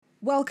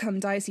Welcome,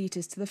 Dice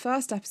Eaters, to the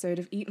first episode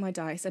of Eat My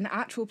Dice, an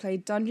actual play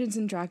Dungeons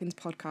 & Dragons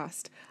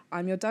podcast.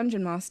 I'm your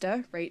Dungeon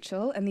Master,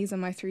 Rachel, and these are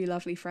my three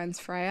lovely friends,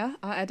 Freya,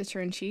 our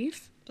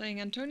Editor-in-Chief. Playing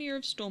Antonia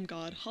of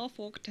Stormguard,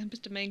 Half-Orc,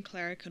 Tempest Domain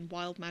Cleric, and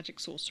Wild Magic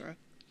Sorcerer.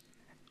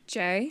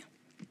 Jay.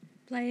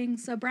 Playing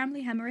Sir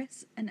Bramley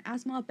Hemeris, an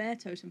Asmar Bear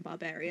Totem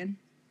Barbarian.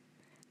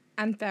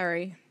 And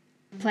Berry.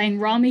 Playing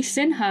Rami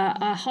Sinha,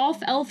 a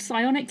half-elf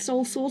psionic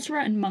soul sorcerer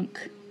and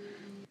monk.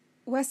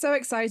 We're so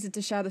excited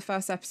to share the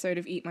first episode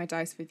of Eat My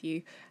Dice with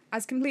you.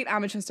 As complete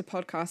amateurs to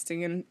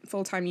podcasting and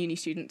full-time uni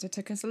students, it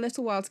took us a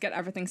little while to get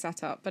everything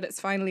set up, but it's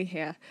finally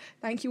here.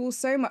 Thank you all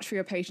so much for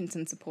your patience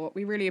and support.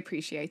 We really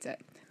appreciate it.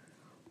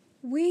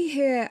 We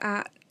here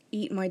at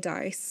Eat My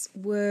Dice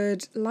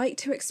would like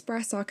to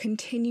express our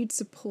continued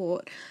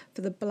support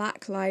for the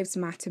Black Lives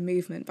Matter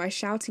movement by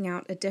shouting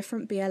out a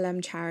different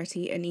BLM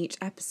charity in each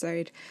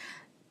episode.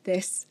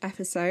 This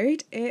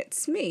episode,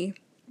 it's me,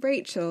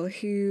 Rachel,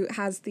 who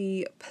has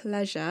the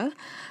pleasure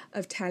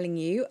of telling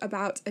you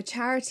about a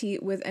charity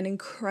with an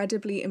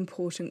incredibly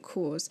important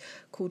cause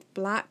called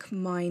Black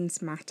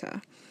Minds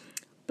Matter.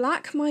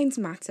 Black Minds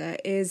Matter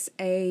is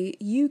a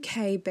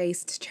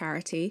UK-based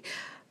charity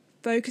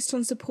focused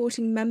on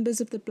supporting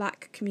members of the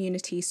Black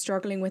community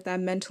struggling with their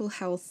mental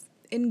health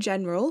in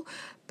general,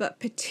 but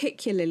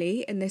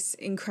particularly in this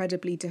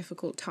incredibly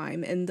difficult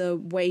time in the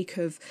wake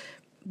of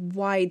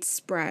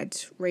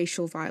widespread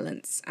racial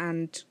violence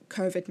and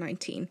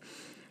COVID-19.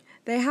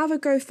 They have a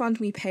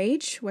GoFundMe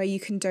page where you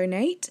can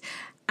donate,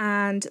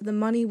 and the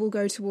money will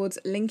go towards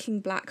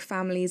linking Black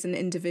families and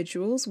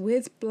individuals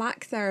with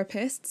Black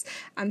therapists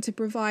and to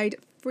provide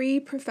free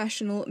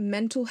professional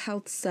mental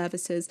health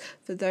services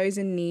for those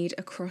in need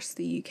across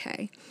the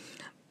UK.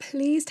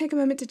 Please take a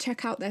moment to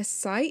check out their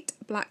site,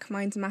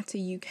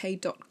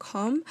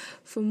 blackmindsmatteruk.com,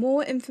 for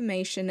more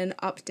information and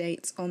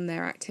updates on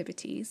their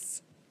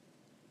activities.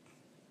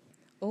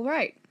 All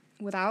right,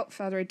 without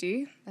further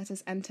ado, let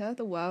us enter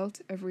the world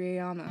of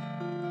Rihanna.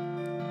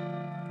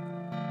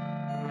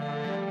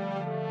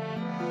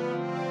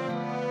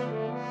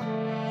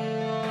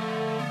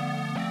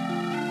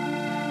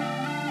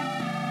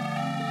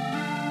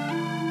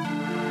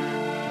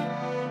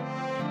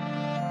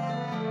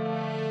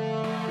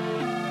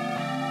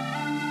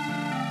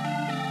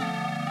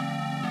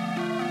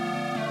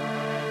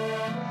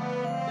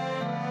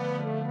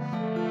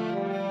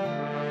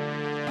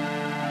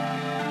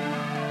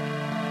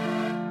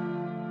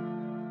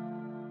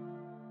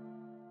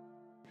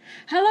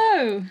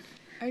 Hello!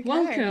 Okay.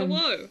 Welcome!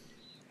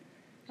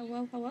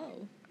 Hello!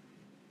 Hello.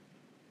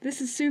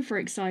 This is super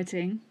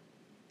exciting.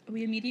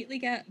 We immediately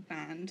get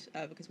banned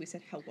because we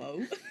said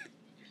hello.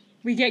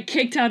 We get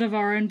kicked out of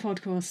our own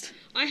podcast.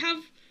 I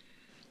have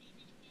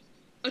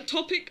a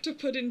topic to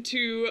put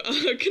into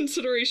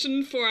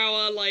consideration for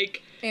our,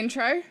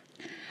 Intro?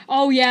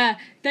 Oh yeah,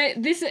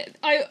 as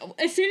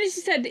soon as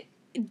you said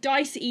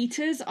Dice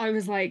Eaters, I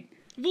was like,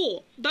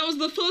 War. That was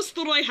the first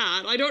thought I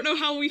had. I don't know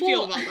how we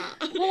feel about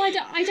that. well, I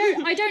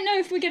don't know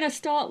if we're gonna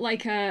start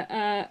like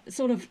a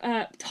sort of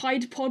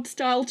Tide Pod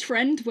style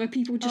trend where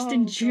people just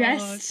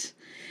ingest.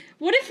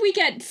 What if we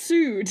get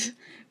sued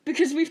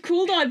because we've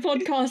called our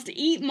podcast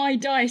 "Eat My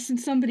Dice" and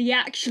somebody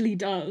actually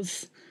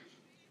does?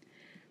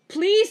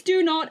 Please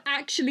do not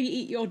actually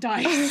eat your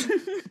dice.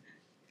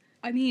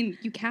 I mean,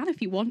 you can if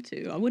you want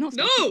to. We're not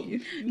No! stopping you.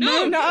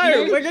 No!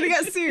 We're gonna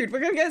get sued. We're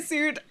gonna get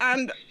sued,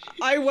 and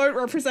I won't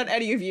represent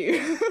any of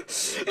you.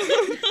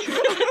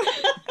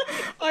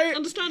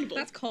 Understandable.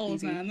 That's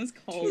cold, man. That's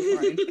cold.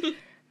 Right.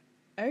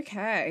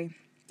 Okay,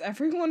 is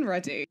everyone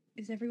ready?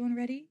 Is everyone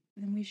ready?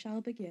 Then we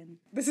shall begin.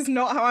 This is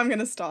not how I'm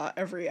gonna start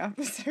every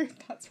episode.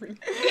 That's really...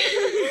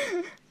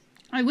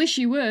 I wish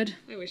you would.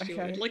 I wish you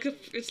Okay. would.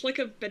 It's like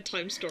a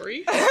bedtime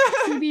story.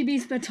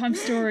 CBB's bedtime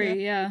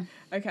story, yeah.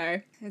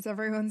 Okay, is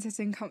everyone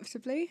sitting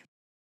comfortably?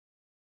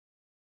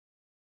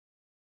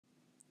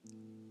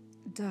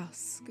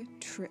 Dusk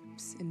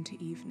trips into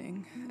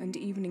evening, and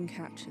evening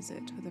catches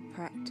it with a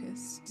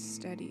practiced,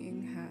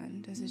 steadying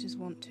hand, as it is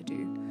wont to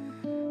do.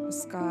 The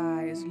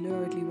sky is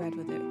luridly red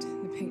with it,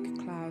 the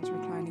pink clouds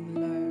reclining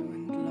low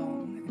and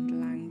long and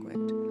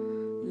languid.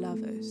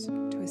 Lovers,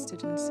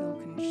 twisted in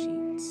silken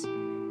sheets,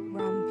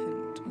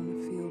 rampant on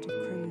a field of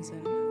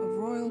crimson, a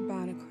royal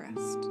banner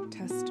crest,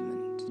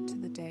 testament to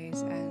the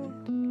day's end.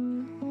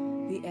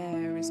 The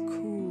air is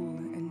cool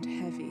and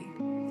heavy,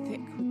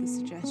 thick with the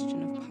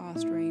suggestion of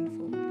past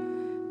rainfall,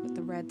 but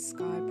the red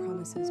sky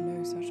promises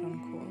no such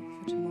encore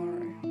for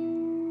tomorrow.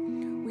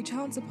 We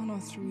chance upon our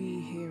three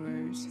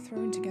heroes,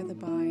 thrown together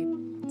by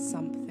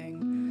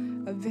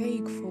something, a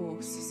vague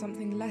force,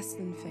 something less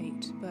than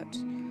fate, but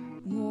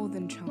more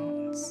than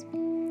chance.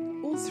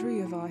 All three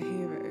of our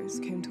heroes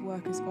came to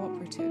work as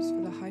operatives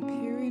for the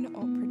Hyperion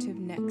Operative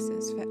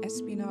Nexus for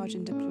Espionage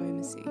and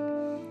Diplomacy,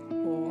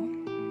 or,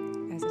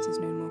 as it is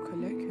known more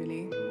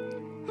colloquially,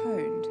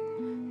 HONED,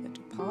 the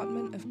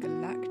Department of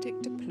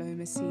Galactic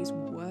Diplomacy's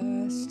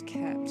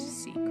worst-kept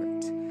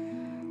secret.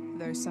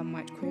 Though some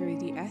might query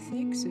the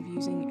ethics of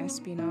using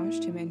espionage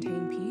to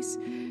maintain peace,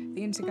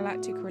 The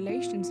Intergalactic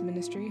Relations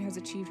Ministry has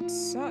achieved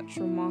such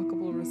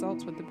remarkable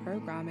results with the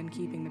program in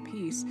keeping the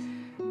peace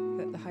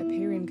that the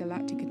Hyperion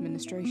Galactic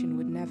Administration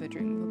would never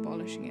dream of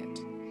abolishing it.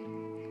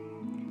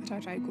 But I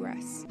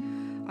digress.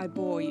 I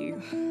bore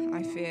you,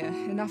 I fear.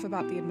 Enough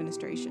about the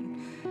administration.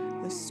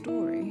 The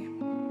story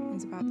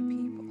is about the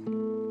people.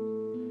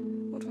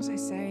 What was I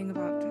saying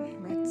about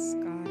red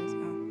skies?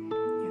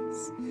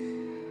 Yes.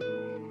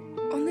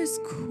 On this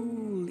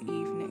cool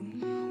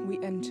evening, we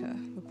enter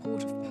the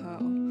Port of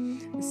Pearl,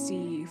 the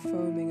sea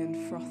foaming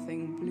and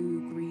frothing,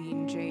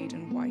 blue-green, jade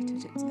and white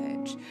at its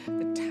edge,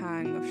 the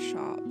tang of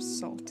sharp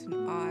salt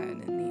and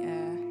iron in the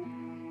air.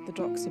 The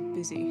docks are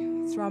busy,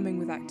 thrumming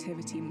with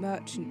activity,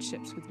 merchant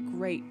ships with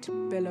great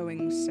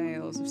billowing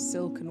sails of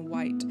silk and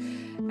white,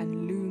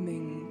 and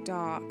looming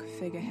dark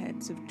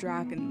figureheads of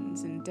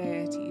dragons and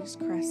deities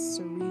crest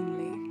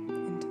serenely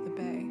into the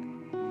bay.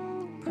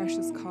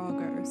 Precious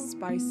cargo,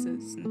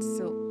 spices and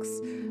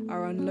silks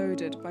are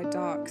unloaded by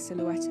dark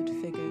silhouetted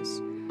figures,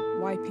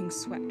 wiping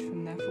sweat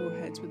from their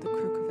foreheads with the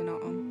crook of an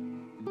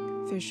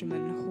arm.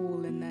 Fishermen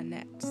haul in their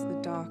nets, the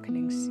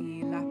darkening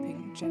sea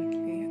lapping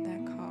gently at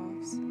their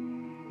calves.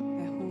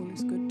 Their haul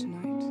is good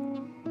tonight.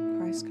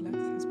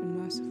 Christgloth has been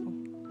merciful.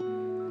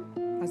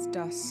 As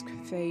dusk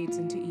fades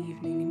into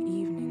evening, and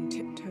evening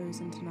tiptoes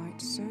into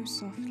night so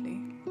softly,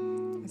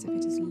 as if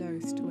it is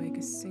loath to wake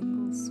a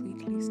single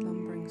sweetly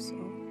slumbering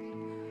soul,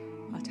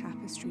 our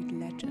tapestried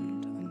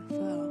legend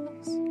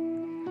unfurls.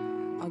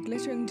 Our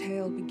glittering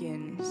tale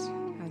begins,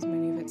 as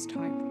many of its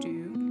type do,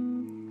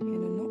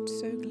 in a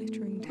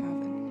not-so-glittering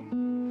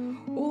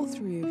tavern. All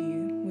three of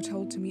you were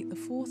told to meet the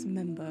fourth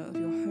member of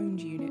your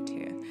honed unit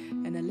here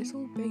in a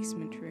little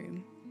basement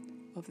room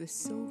of the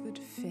Silvered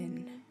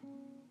Fin.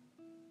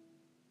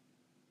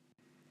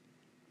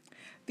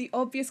 The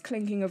obvious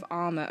clinking of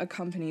armour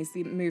accompanies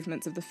the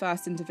movements of the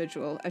first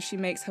individual as she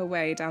makes her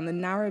way down the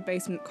narrow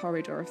basement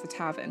corridor of the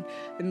tavern,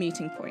 the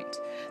meeting point.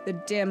 The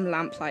dim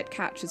lamplight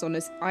catches on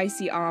his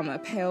icy armour,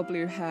 pale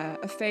blue hair,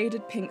 a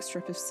faded pink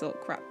strip of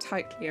silk wrapped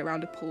tightly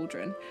around a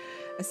pauldron.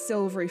 A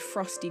silvery,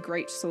 frosty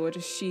greatsword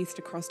is sheathed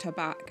across her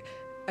back.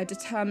 A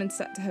determined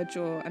set to her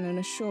jaw and an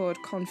assured,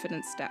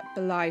 confident step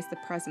belies the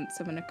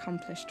presence of an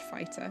accomplished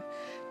fighter.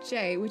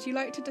 Jay, would you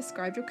like to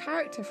describe your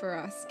character for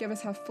us? Give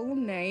us her full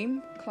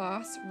name,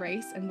 class,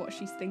 race, and what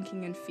she's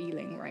thinking and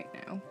feeling right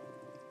now.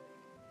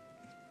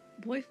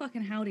 Boy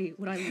fucking howdy,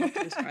 would I love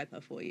to describe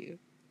her for you.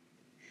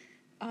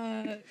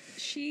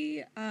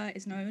 She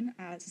is known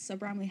as Sir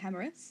Bramley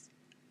Hemeris.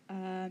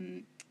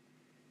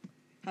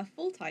 Her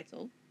full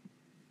title,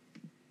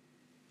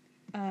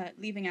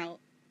 leaving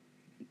out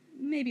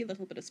maybe a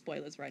little bit of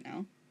spoilers right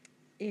now,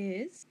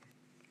 is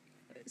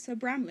Sir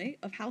Bramley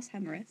of House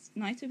Hemeris,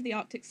 Knight of the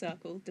Arctic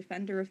Circle,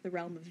 Defender of the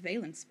Realm of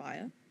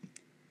Valenspire.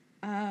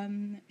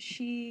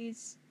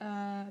 She's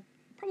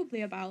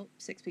probably about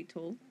 6 feet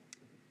tall.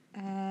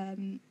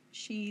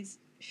 She's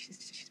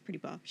pretty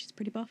buff. She's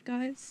pretty buff,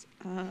 guys.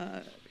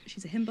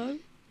 She's a himbo,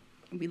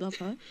 and we love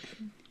her.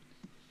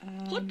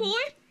 Hot boy!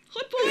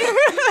 Hot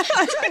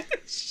boy!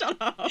 Shut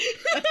up.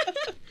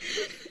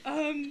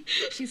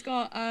 She's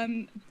got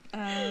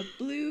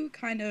blue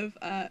kind of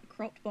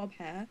cropped bob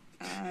hair,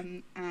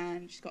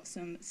 and she's got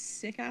some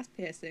sick ass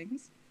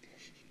piercings.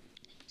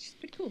 She's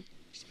pretty cool.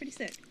 She's pretty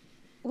sick.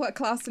 What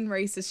class and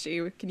race is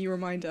she? Can you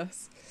remind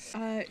us?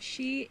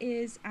 She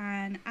is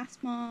an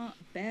Asmar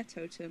Bear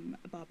Totem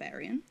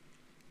Barbarian.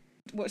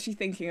 What's she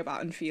thinking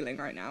about and feeling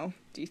right now,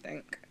 do you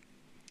think?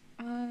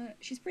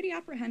 She's pretty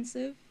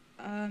apprehensive,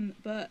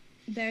 but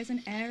there's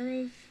an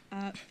air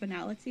of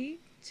finality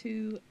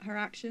to her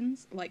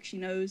actions. Like, she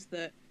knows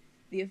that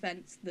the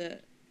events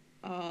that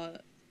are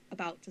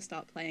about to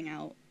start playing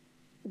out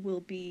will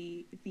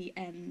be the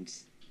end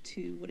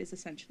to what is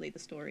essentially the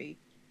story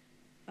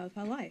of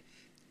her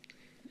life.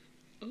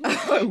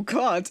 Oh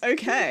god,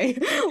 okay.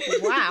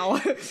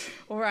 Wow.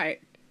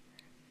 Alright.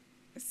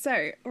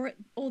 So, or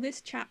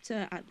this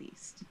chapter at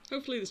least.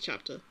 Hopefully this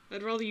chapter.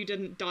 I'd rather you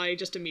didn't die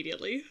just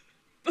immediately.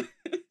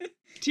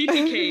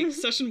 TTK,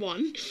 session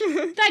 1.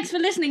 Thanks for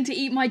listening to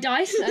Eat My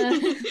Dice.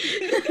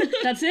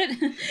 That's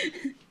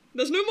it.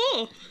 There's no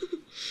more.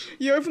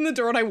 You open the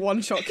door and I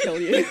one-shot kill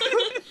you.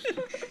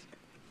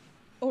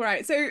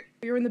 Alright, so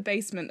you're in the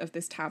basement of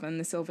this tavern,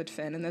 the Silvered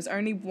Fin, and there's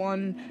only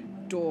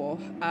one door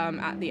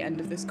at the end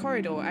of this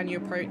corridor, and you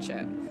approach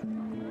it.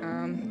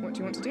 What do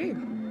you want to do?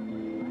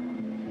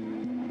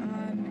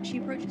 She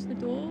approaches the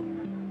door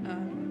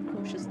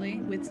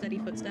cautiously with steady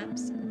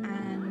footsteps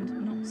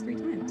and knocks 3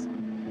 times.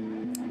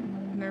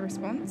 No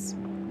response?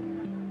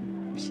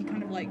 She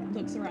kind of like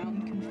looks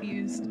around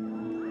confused.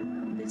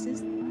 This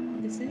is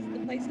the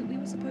place that we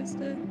were supposed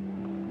to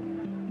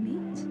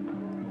meet?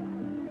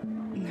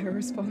 No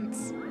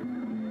response.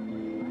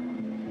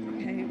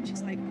 Okay,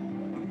 she's like,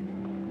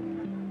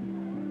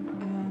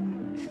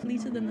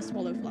 fleeter than the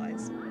swallow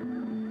flies.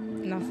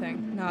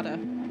 Nothing. Nada.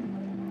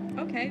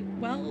 Okay,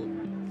 well,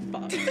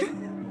 fuck.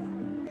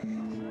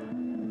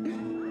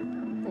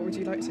 What would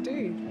you like to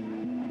do?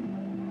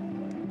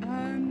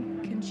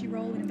 Can she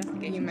roll an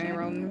investigation check? You may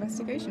roll an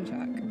investigation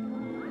check.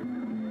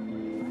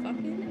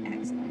 Fucking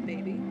excellent,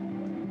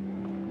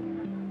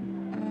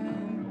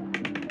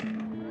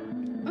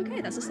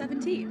 That's a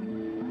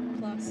 17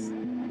 plus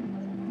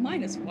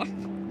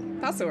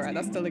 -1. That's alright,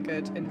 that's still a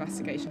good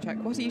investigation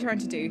check. What are you trying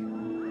to do?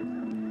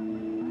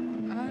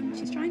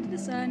 She's trying to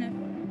discern if,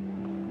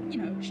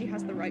 she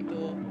has the right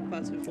door,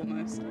 first and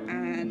foremost,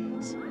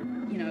 and,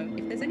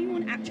 if there's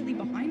anyone actually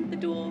behind the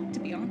door to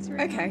be answering.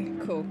 Okay,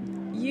 cool.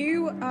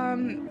 You're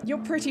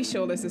pretty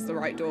sure this is the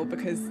right door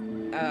because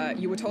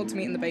you were told to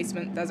meet in the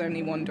basement. There's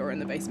only one door in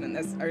the basement.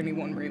 There's only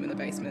one room in the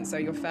basement, so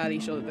you're fairly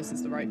sure that this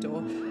is the right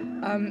door.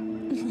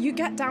 You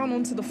get down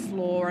onto the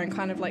floor and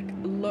kind of like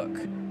look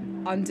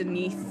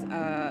underneath,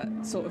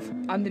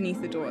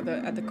 underneath the door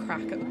at the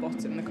crack at the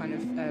bottom, the kind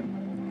of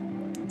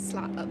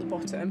slat at the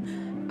bottom,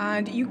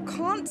 and you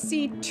can't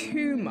see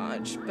too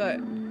much, but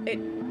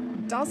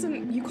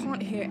you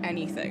can't hear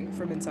anything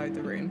from inside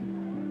the room.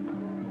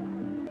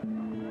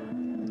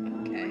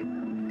 Okay.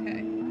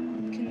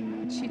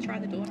 Can she try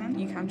the door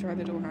handle? You can try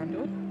the door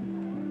handle.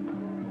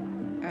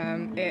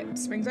 It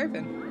swings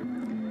open.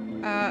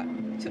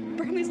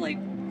 Bramley's like,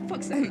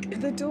 fuck's sake.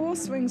 The door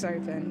swings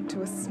open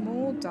to a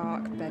small,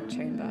 dark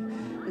bedchamber,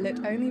 lit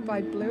only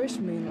by bluish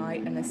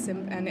moonlight, and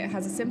it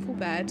has a simple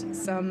bed,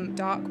 some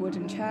dark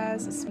wooden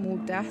chairs, a small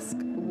desk,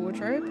 a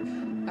wardrobe,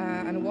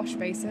 and a wash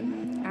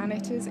basin, and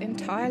it is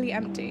entirely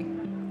empty.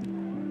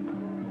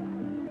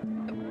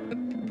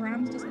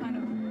 Bram's just kind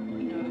of,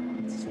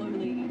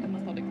 slowly and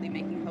methodically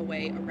making her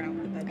way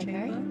around the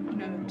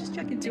bedchamber. Okay. Just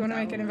checking. Do you want to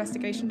make an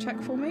investigation check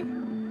for me?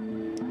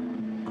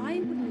 I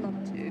would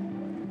love to.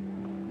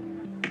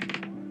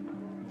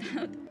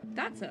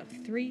 That's a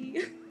 3.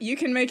 You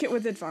can make it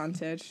with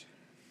advantage.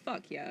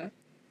 Fuck yeah.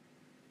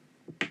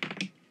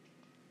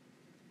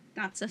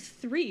 That's a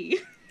 3.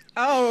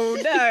 Oh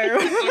no.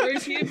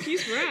 ROP and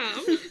Peace Ram.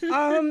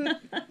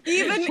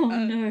 Even Oh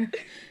no.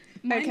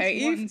 Mine's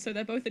Okay, 1, so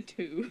they're both a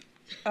 2.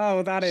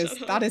 oh, that is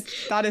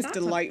That's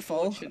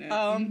delightful. unfortunate.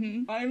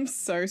 I'm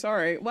so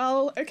sorry.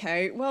 Well,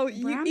 okay. Well,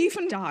 you Bram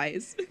even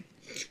dies.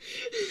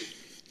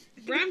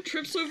 Ram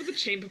trips over the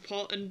chamber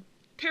pot and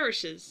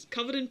perishes,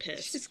 covered in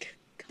piss. Just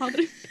covered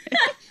in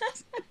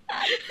piss.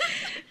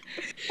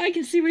 I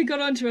can see we got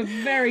onto a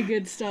very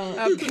good start.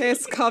 a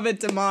piss-covered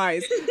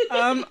demise.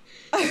 The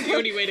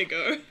only way to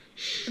go.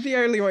 The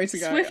only way to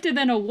go. Swifter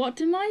than a what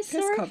demise?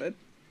 Sorry. Piss-covered.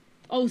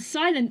 Oh,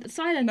 silence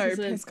No, is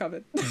a...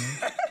 piss-covered.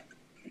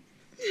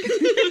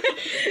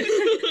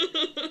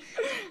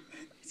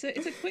 So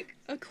it's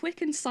a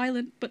quick and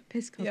silent but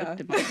piss covered Yeah.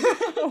 demise.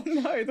 Oh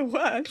no, the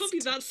worst. Can't be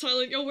that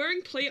silent. You're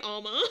wearing plate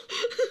armor.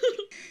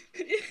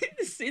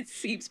 It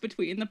seeps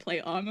between the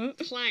plate armor.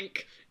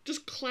 Clank.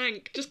 Just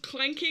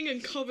clanking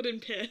and covered in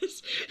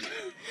piss.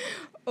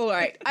 All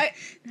right.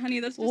 Honey,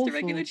 that's just Awful. a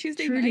regular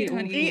Tuesday Truly night,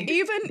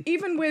 honey.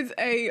 Even with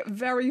a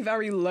very,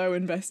 very low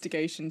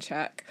investigation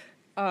check,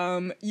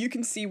 you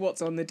can see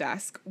what's on the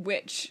desk,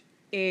 which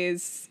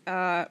is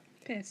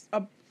Piss.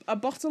 a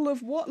bottle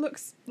of what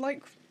looks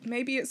like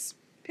maybe it's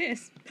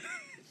Piss.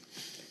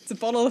 a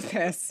bottle of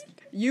piss.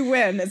 You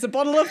win. It's a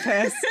bottle of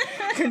piss.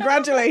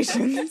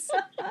 Congratulations.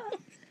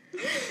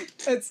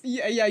 It's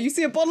you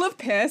see a bottle of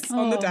piss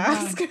on the Oh,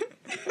 desk.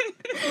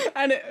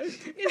 And Is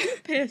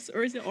it piss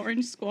or is it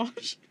orange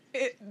squash?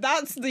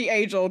 that's the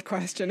age-old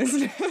question,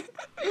 isn't it?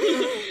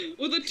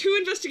 With a 2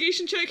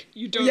 investigation check,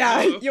 you don't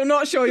Yeah, know. you're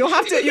not sure. You'll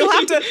have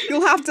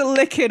to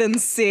lick it and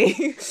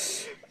see.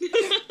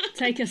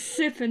 Take a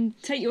sip and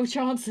take your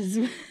chances.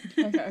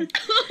 Okay.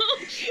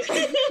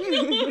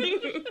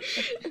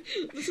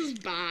 This is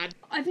bad.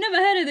 I've never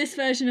heard of this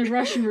version of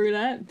Russian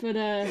roulette, but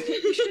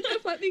You should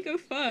have let me go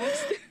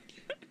first.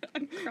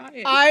 I'm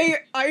crying.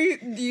 I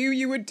knew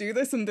you would do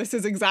this, and this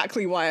is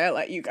exactly why I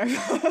let you go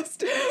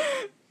first.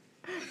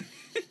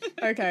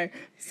 Okay,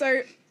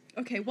 so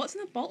Okay, what's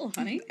in the bottle,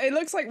 honey? it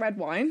looks like red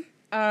wine.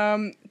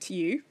 To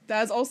you.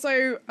 There's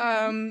also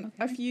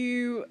a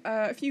few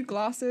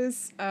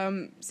glasses,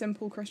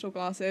 simple crystal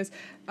glasses,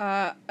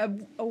 a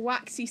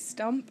waxy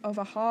stump of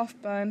a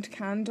half-burned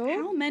candle.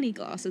 How many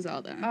glasses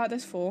are there?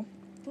 There's 4.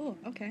 4.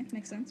 Okay,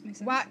 makes sense.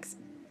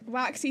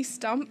 Waxy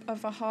stump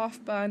of a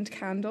half-burned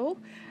candle.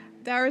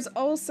 There is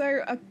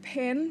also a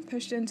pin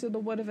pushed into the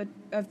wood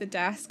of the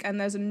desk,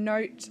 and there's a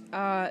note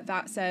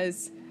that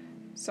says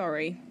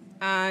sorry.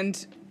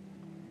 And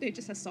It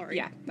just says sorry.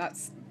 yeah,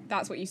 that's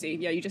what you see.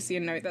 Yeah, you just see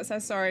a note that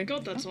says sorry.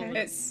 God, that's Okay. all.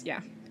 It's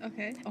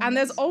Okay. And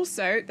there's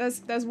also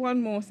there's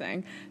one more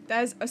thing.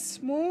 There's a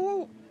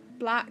small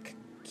black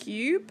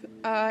cube.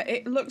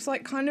 It looks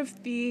like kind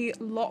of the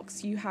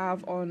locks you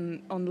have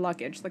on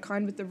luggage, the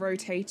kind with the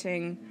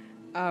rotating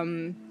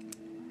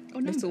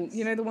little, numbers.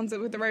 you know, the ones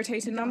with the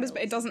rotating numbers,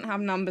 but it Dials. doesn't have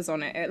numbers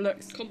on it. It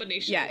looks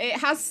Combination. yeah, it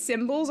has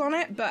symbols on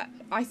it, but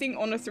I think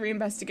on a 3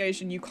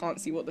 investigation you can't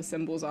see what the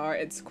symbols are.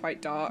 It's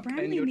quite dark, and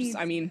Brandy you're needs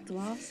just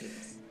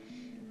glasses.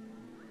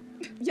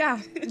 yeah,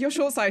 you're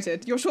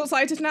short-sighted. You're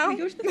short-sighted now. We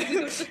go to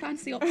the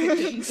fancy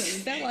opticians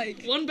and they're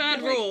like, One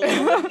bad roll.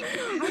 how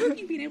have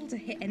you been able to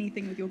hit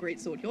anything with your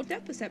greatsword? Your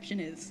depth perception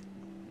is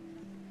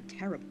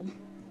terrible.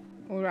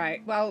 All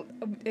right. Well,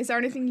 is there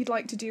anything you'd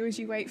like to do as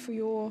you wait for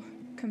your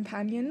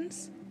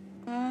companions?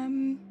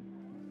 I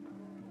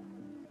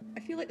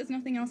feel like there's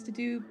nothing else to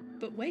do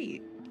but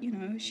wait. you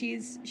know,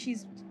 she's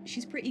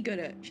pretty good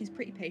at. She's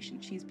pretty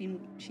patient. She's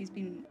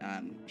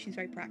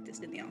very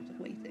practiced in the art of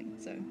waiting.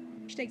 So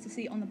she takes a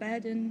seat on the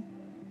bed and,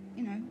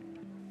 you know,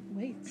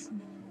 waits.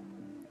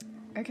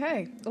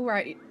 Okay, all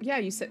right. Yeah,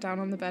 you sit down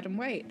on the bed and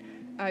wait.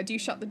 Do you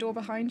shut the door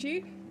behind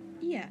you?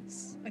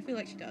 Yes, I feel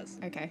like she does.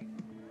 Okay.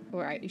 All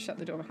right, you shut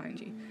the door behind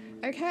you.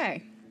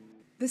 Okay.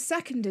 The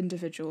second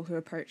individual who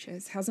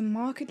approaches has a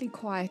markedly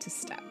quieter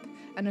step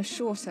and a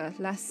shorter,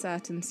 less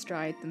certain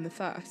stride than the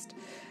first.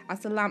 As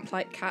the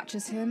lamplight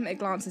catches him, it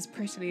glances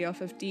prettily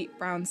off of deep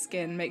brown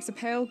skin, makes a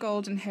pale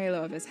golden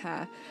halo of his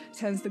hair,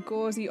 turns the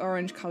gauzy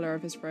orange colour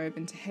of his robe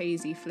into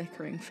hazy,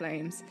 flickering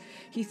flames.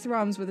 He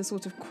thrums with a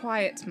sort of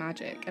quiet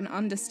magic, an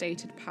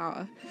understated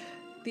power.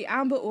 The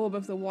amber orb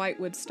of the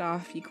whitewood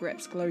staff he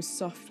grips glows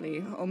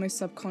softly, almost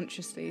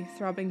subconsciously,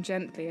 throbbing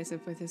gently as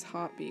if with his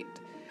heartbeat.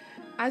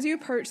 As you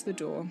approach the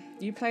door,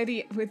 you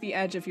play with the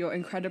edge of your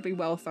incredibly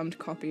well-thumbed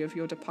copy of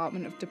your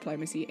Department of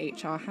Diplomacy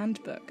HR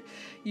handbook.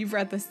 You've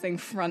read this thing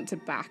front to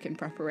back in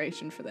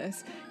preparation for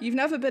this. You've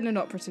never been an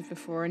operative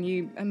before, and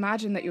you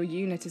imagine that your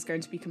unit is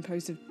going to be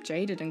composed of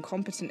jaded and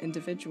competent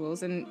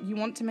individuals, and you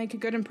want to make a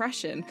good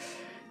impression.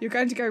 You're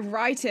going to go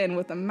right in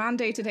with the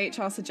mandated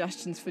HR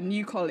suggestions for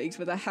new colleagues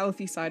with a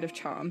healthy side of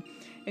charm.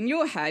 In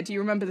your head, you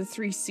remember the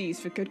 3 C's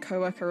for good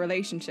coworker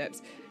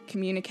relationships: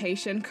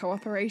 communication,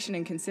 cooperation,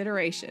 and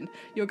consideration.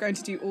 You're going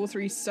to do all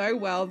 3 so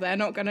well, they're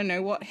not going to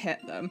know what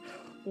hit them.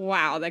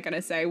 Wow, they're going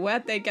to say,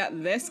 where'd they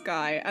get this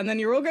guy? And then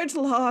you're all going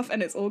to laugh,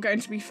 and it's all going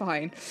to be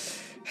fine.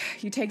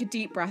 You take a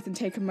deep breath and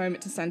take a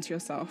moment to center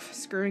yourself,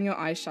 screwing your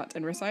eyes shut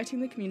and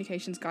reciting the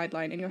communications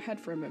guideline in your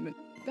head for a moment.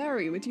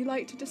 Barry, would you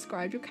like to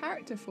describe your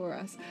character for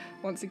us?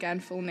 Once again,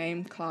 full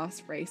name,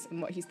 class, race,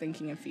 and what he's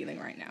thinking and feeling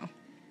right now.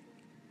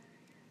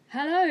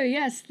 Hello,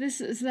 yes,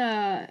 this is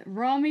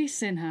Rami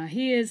Sinha.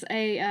 He is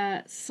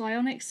a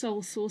psionic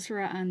soul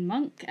sorcerer and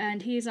monk,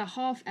 and he is a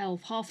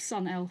half-elf,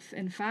 half-sun elf,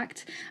 in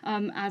fact,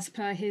 as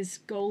per his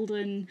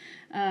golden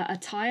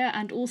attire,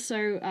 and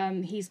also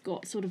he's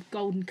got sort of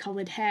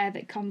golden-coloured hair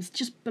that comes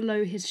just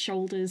below his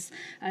shoulders,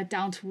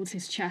 down towards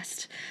his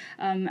chest,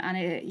 and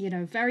it, you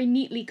know, very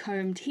neatly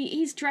combed.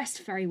 He's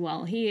dressed very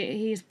well.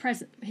 His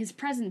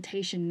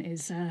presentation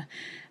is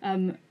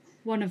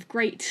one of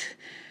great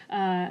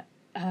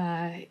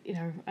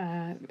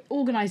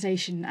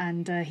organization,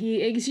 and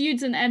he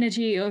exudes an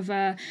energy of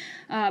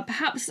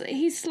perhaps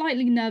he's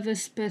slightly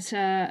nervous, but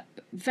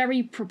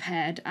very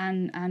prepared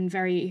and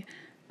very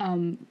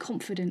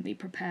confidently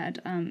prepared.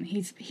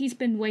 He's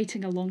been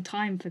waiting a long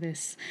time for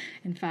this,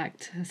 in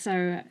fact.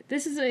 So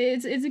this is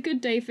it's a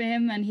good day for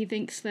him, and he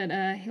thinks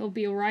that he'll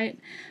be all right.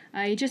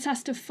 He just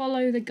has to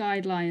follow the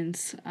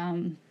guidelines.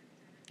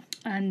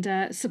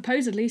 And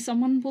supposedly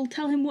someone will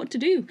tell him what to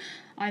do,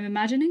 I'm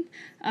imagining.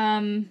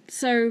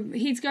 So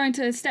he's going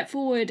to step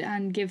forward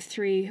and give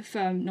 3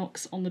 firm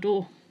knocks on the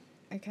door.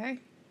 Okay.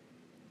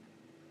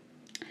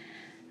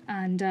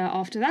 And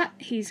after that,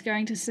 he's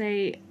going to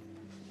say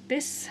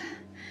this.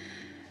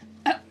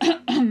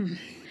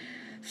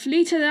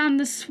 Fleeter than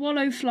the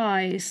swallow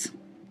flies.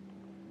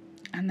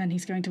 And then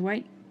he's going to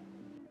wait.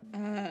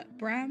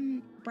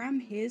 Bram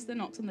hears the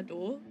knocks on the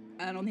door,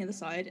 and on the other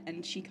side,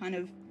 and she kind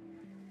of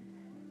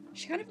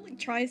like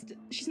tries to.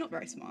 She's not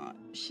very smart.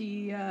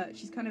 She's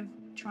kind of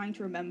trying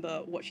to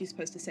remember what she's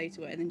supposed to say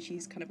to it, and then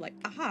she's kind of like,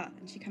 aha,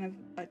 and she kind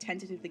of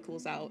tentatively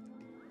calls out,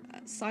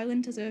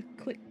 silent as a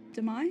quick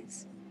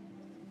demise,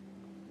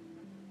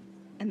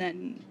 and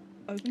then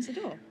opens the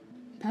door.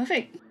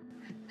 Perfect.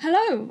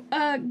 Hello.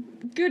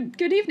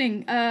 Good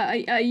evening.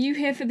 Are you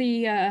here for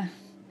the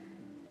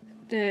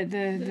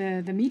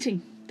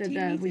meeting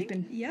that we've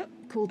been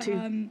called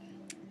to?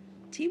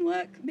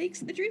 Teamwork makes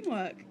the dream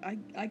work,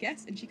 I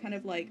guess. And she kind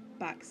of like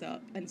backs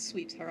up and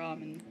sweeps her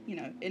arm, and, you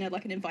know, in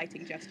like an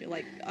inviting gesture,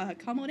 like,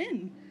 come on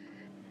in.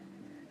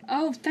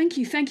 Oh, thank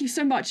you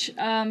so much.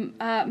 My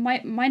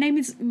name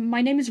is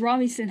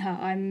Rami Sinha.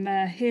 I'm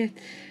here.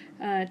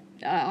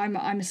 I'm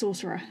a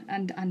sorcerer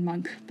and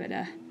monk, but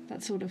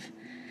that's sort of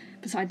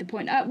beside the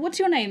point. What's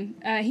your name?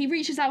 He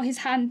reaches out his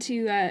hand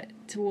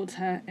towards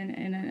her in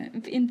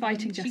an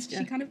inviting gesture.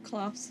 She kind of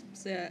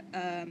clasps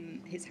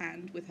his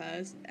hand with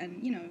hers, and,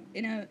 you know,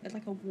 in a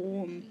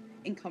warm,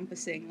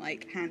 encompassing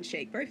like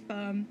handshake, very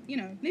firm. You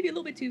know, maybe a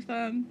little bit too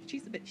firm.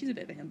 She's a bit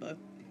of a himbo,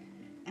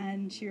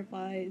 and she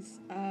replies,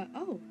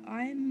 "Oh,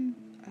 I'm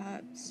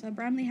Sir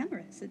Bramley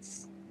Hemorrhus.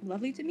 It's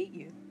lovely to meet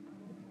you."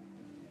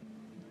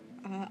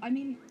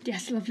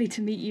 Yes, lovely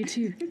to meet you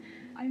too.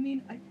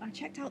 I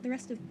checked out the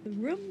rest of the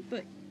room,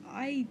 but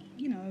I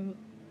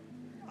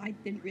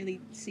didn't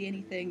really see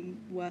anything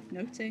worth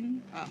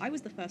noting. I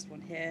was the first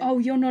one here. Oh,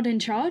 you're not in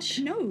charge?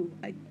 No.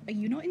 Are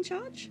you not in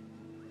charge?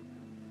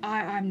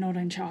 I'm not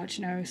in charge,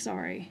 no,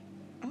 sorry.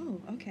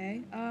 Oh,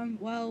 okay.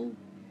 Well,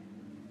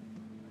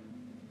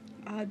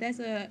 there's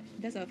a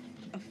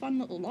fun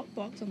little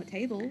lockbox on the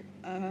table.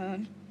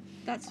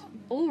 That's...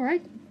 All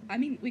right.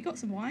 We got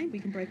some wine. We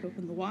can break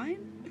open the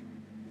wine.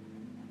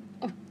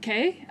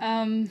 Okay,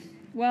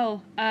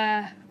 well,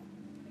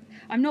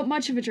 I'm not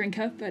much of a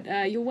drinker, but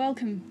you're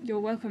welcome. You're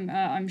welcome.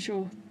 I'm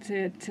sure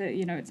to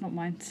it's not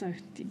mine, so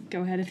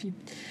go ahead if you.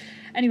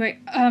 Anyway,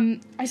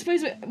 I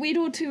suppose we'd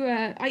ought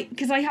to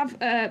because I have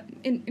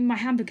in my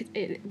handbook.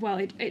 It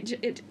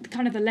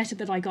kind of the letter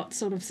that I got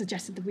sort of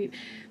suggested that we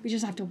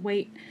just have to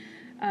wait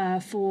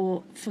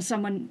for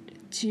someone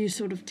to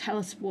sort of tell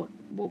us what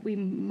we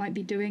might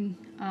be doing,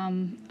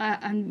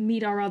 and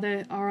meet our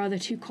other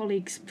two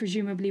colleagues,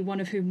 presumably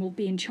one of whom will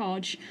be in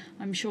charge.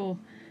 I'm sure.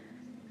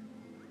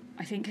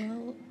 I think.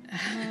 Well,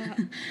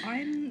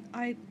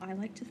 I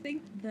like to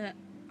think that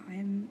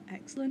I'm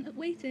excellent at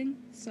waiting,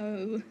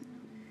 so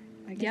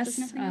I guess there's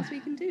nothing else we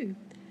can do.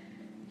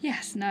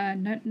 Yes, no,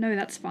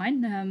 that's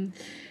fine.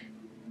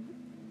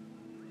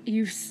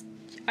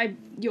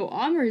 Your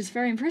armor is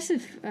very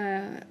impressive.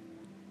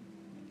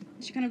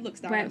 She kind of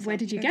looks down. Where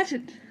did you get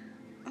it?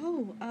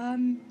 Oh,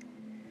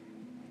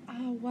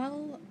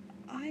 well,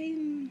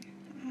 I'm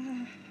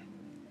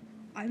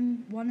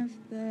one of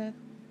the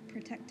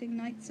protecting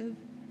knights of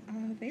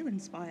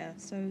Valenspire,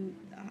 so.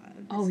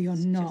 Oh, you're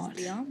not.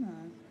 Just the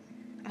armor.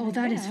 Oh,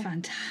 that is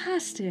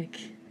fantastic.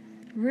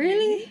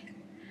 Really?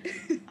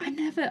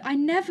 I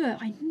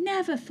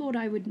never thought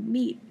I would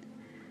meet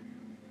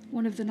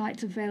one of the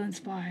Knights of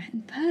Valenspire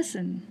in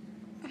person.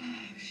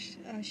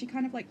 She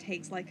kind of like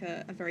takes like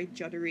a very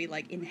juddery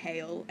like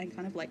inhale and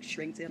kind of like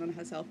shrinks in on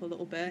herself a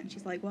little bit, and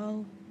she's like,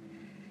 well,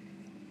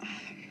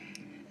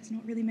 there's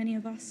not really many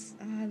of us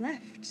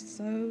left,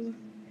 so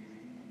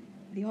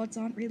the odds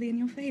aren't really in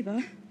your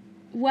favor.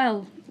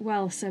 Well,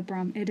 Sir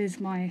Bram, it is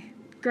my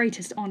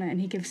greatest honour, and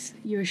he gives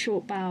you a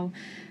short bow.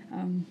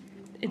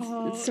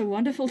 It's so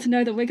wonderful to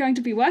know that we're going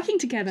to be working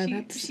together.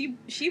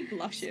 She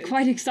blushes.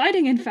 Quite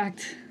exciting, in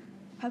fact.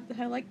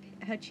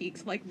 Her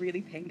cheeks like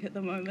really pink at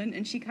the moment,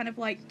 and she kind of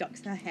like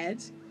ducks her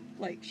head,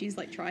 like she's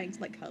like trying to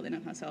like curl in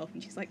on herself,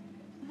 and she's like,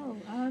 oh,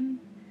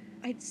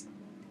 it's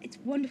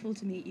wonderful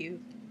to meet you.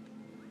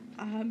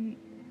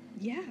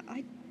 Yeah,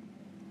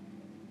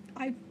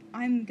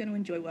 I'm gonna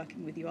enjoy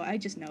working with you. I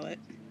just know it.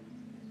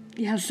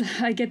 Yes,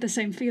 I get the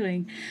same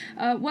feeling.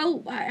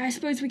 Well, I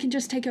suppose we can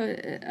just take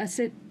a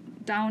sit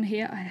down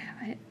here.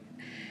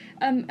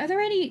 Are there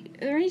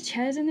any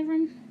chairs in the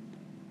room?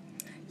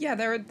 Yeah,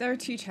 there are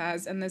two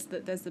chairs, and there's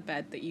the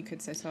bed that you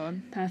could sit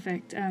on.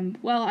 Perfect.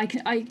 Well, I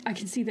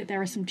can see that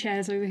there are some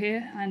chairs over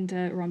here, and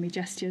Rami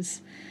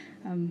gestures.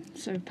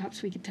 So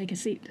perhaps we could take a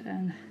seat.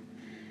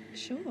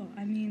 Sure.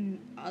 I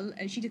mean,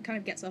 and she just kind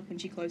of gets up and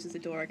she closes the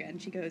door again.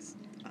 She goes,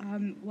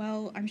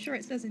 well, I'm sure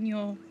it says in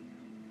your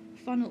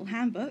fun little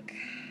handbook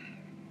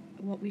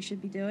what we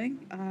should be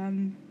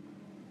doing.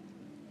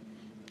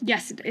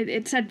 Yes,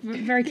 it said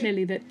very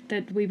clearly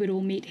that we would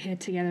all meet here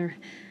together.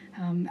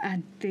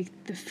 And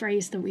the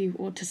phrase that we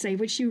ought to say,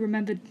 which you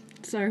remembered,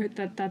 so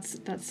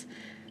that's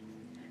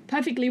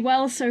perfectly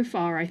well so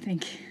far, I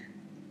think.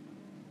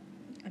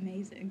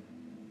 Amazing.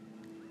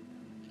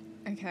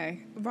 Okay,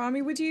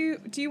 Rami, do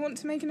you want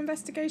to make an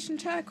investigation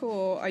check,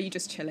 or are you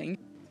just chilling?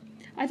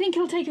 I think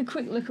he'll take a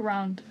quick look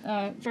around.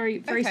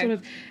 Very okay. Sort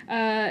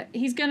of.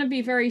 He's going to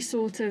be very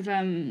sort of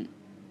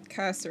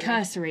cursory.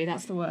 Cursory,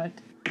 that's the word.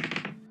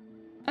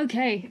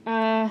 Okay.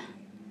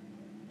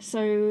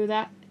 So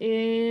that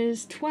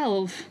is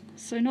 12.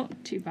 So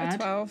not too bad. A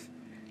 12.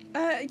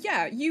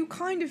 Yeah, you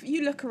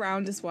look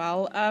around as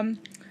well.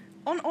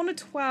 On a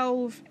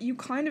 12, you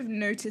kind of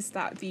notice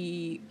that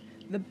the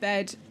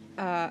bed,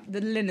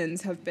 the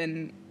linens have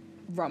been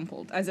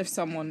rumpled, as if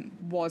someone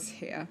was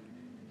here,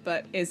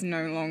 but is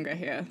no longer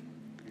here.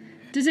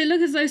 Does it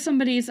look as though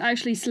somebody's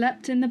actually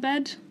slept in the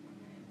bed?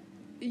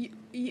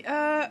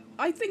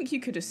 I think you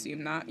could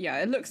assume that. Yeah,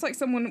 it looks like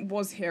someone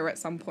was here at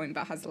some point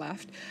but has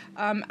left.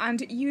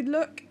 And you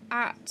look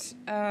at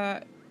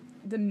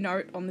the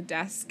note on the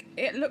desk.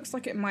 It looks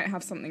like it might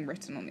have something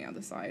written on the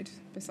other side,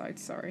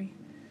 besides sorry.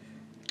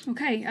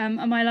 Okay,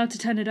 am I allowed to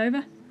turn it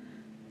over?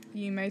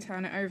 You may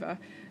turn it over.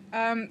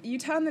 You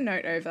turn the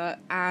note over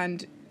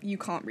and you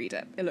can't read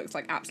it. It looks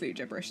like absolute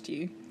gibberish to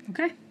you.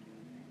 Okay.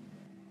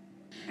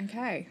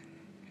 Okay.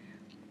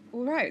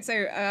 All right, so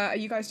are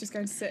you guys just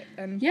going to sit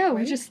and Yeah, wait?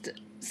 we'll just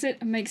sit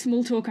and make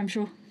small talk, I'm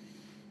sure.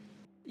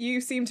 You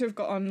seem to have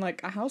got on,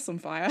 like, a house on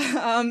fire.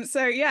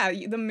 So, yeah,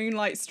 the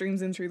moonlight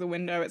streams in through the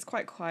window. It's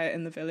quite quiet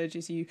in the village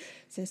as you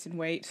sit and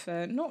wait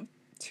for not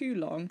too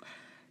long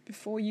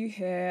before you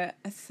hear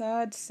a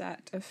third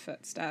set of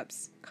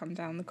footsteps come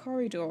down the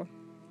corridor.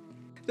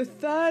 The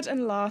third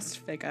and last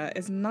figure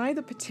is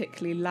neither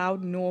particularly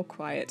loud nor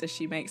quiet as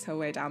she makes her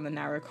way down the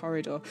narrow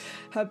corridor,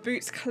 her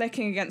boots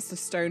clicking against the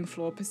stone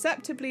floor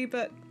perceptibly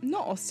but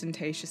not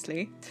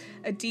ostentatiously.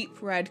 A deep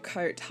red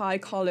coat,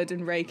 high-collared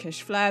and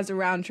rakish, flares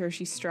around her as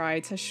she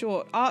strides, her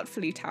short,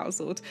 artfully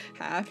tousled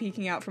hair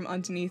peeking out from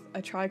underneath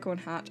a tricorn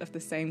hat of the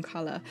same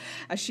colour.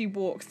 As she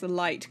walks, the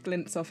light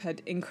glints off her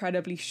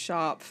incredibly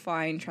sharp,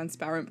 fine,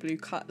 transparent blue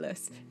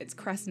cutlass, its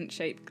crescent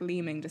shape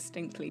gleaming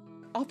distinctly.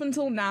 Up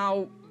until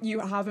now, you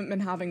haven't been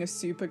having a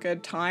super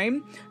good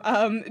time.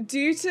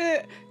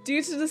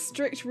 Due to the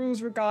strict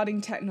rules regarding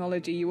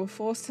technology, you were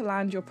forced to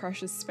land your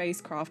precious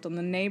spacecraft on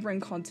the neighbouring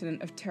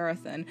continent of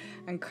Tirathan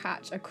and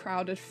catch a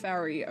crowded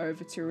ferry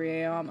over to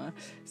Rieyama.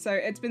 So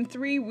it's been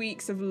 3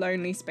 weeks of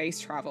lonely space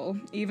travel.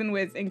 Even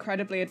with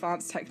incredibly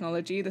advanced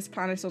technology, this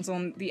planet is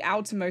on the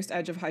outermost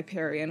edge of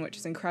Hyperion, which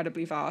is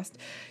incredibly vast.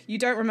 You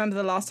don't remember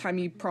the last time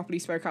you properly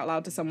spoke out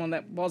loud to someone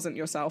that wasn't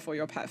yourself or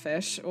your pet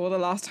fish, or the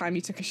last time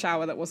you took a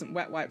shower that wasn't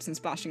wet wipes and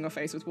splashing your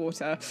face with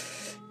water.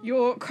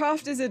 Your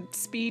craft is a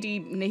speedy,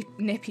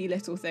 nippy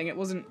little thing. It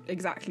wasn't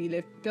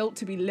exactly built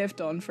to be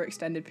lived on for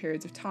extended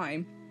periods of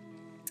time.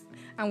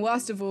 And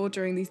worst of all,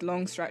 during these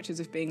long stretches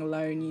of being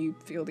alone, you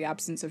feel the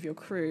absence of your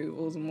crew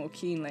all the more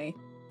keenly.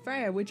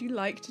 Freya, would you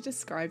like to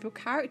describe your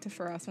character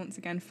for us? Once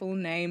again, full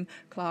name,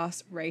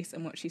 class, race,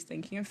 and what she's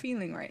thinking and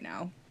feeling right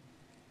now.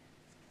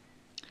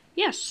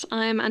 Yes,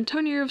 I'm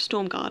Antonia of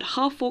Stormguard,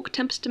 half-orc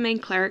Tempest Domain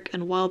cleric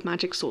and wild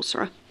magic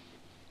sorcerer.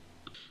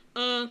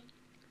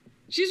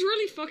 She's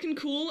really fucking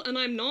cool, and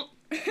I'm not,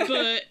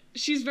 but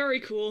she's very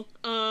cool.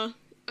 I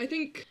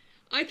think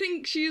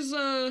she's,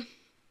 I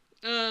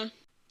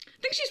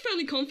think she's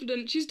fairly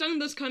confident. She's done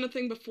this kind of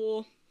thing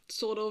before,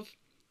 sort of.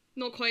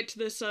 Not quite to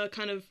this,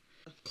 kind of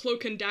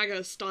cloak and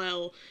dagger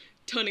style,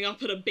 turning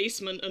up at a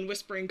basement and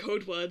whispering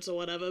code words or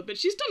whatever, but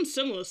she's done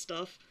similar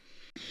stuff.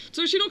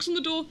 So she knocks on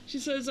the door, she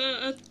says,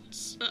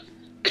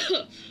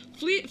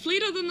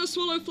 fleeter than the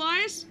swallow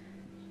flies?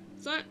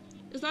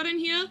 Is that in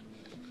here?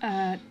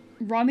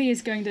 Rami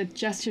is going to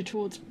gesture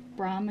towards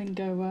Bram and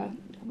go,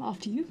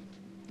 after you.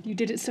 You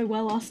did it so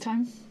well last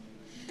time.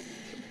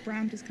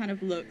 Bram just kind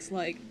of looks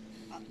like,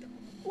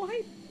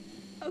 why?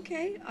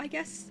 Okay, I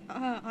guess,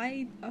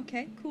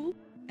 okay, cool.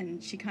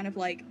 And she kind of,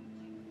 like,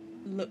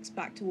 looks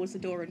back towards the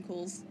door and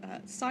calls,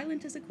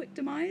 silent as a quick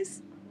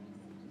demise.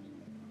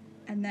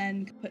 And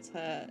then puts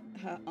her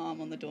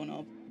arm on the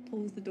doorknob,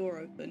 pulls the door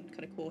open,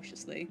 kind of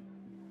cautiously,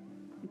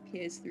 and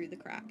peers through the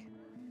crack.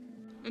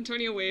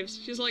 Antonia waves.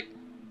 She's like,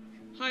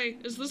 hi,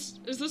 is this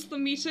the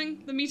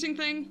meeting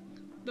thing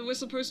that we're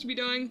supposed to be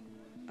doing?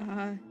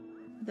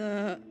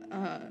 The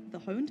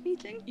honed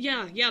meeting?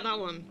 Yeah, that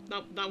one.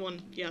 That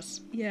one,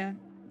 yes. Yeah.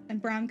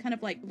 And Bram kind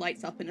of, like,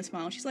 lights up in a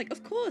smile. She's like,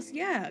 of course,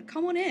 yeah,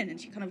 come on in.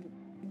 And she kind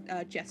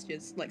of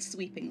gestures, like,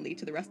 sweepingly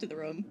to the rest of the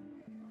room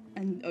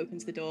and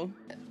opens the door.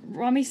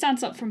 Rami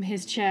stands up from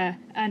his chair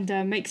and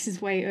makes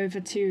his way over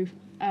to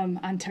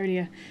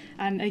Antonia.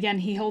 And again,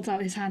 he holds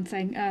out his hand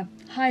saying,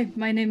 hi,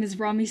 my name is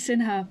Rami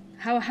Sinha.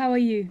 How are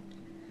you?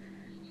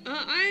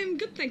 I'm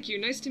good, thank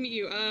you. Nice to meet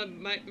you.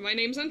 My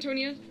name's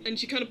Antonia. And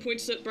she kind of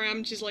points at Bram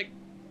and she's like,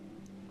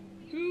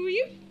 who are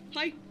you?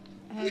 Hi.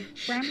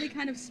 Bramley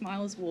kind of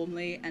smiles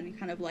warmly and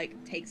kind of,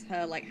 like, takes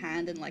her, like,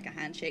 hand in, like, a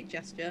handshake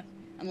gesture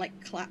and, like,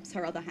 claps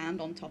her other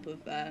hand on top of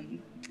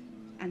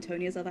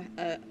Antonia's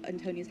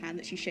hand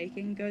that she's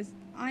shaking and goes,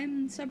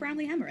 I'm Sir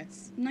Bramley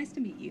Hemeris. Nice to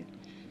meet you.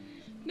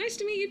 Nice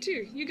to meet you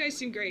too. You guys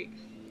seem great.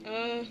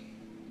 Are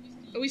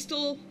we're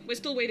still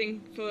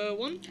waiting for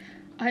one?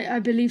 I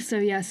believe so,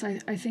 yes.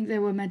 I think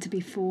there were meant to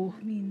be 4.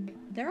 I mean,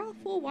 there are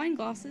 4 wine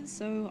glasses,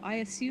 so I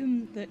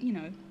assume that, you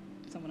know,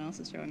 someone else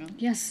is showing up.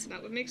 Yes.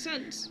 That would make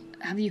sense.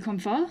 Have you come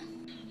far?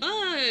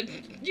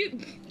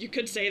 You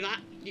could say that.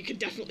 You could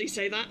definitely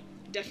say that.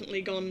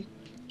 Definitely gone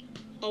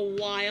a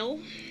while.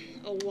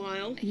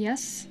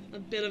 Yes. A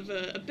bit of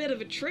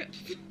a trip.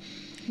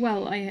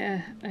 Well,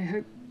 I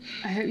hope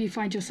you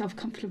find yourself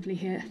comfortably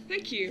here.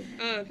 Thank you.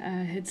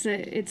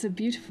 It's a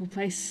beautiful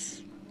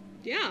place.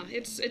 Yeah,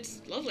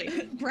 it's lovely.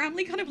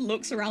 Bramley kind of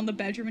looks around the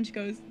bedroom and she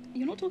goes,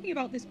 "You're not talking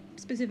about this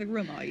specific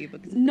room, are you?"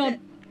 Because not.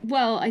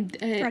 Well,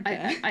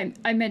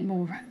 I meant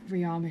more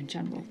Rieyama in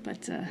general,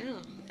 but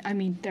Yeah. I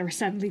mean there are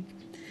certainly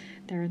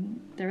there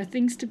are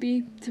things to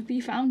be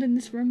found in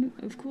this room,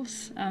 of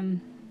course. I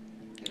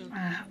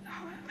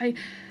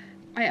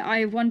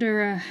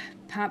wonder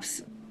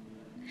perhaps.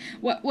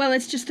 Well,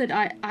 it's just that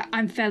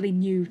I'm fairly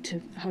new to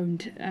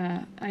Honed.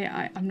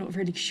 I'm not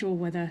really sure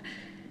whether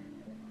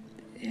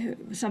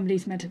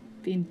somebody's meant to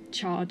be in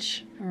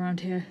charge around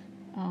here.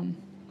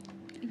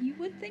 You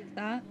would think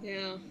that.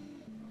 Yeah.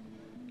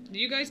 Do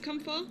you guys come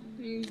far?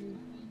 You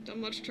done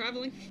much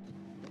traveling?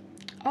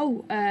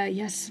 Oh,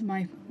 yes,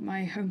 my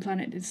home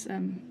planet is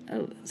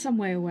some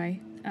way away,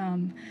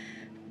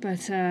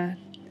 but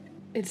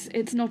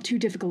it's not too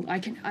difficult. I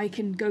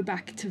can go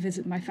back to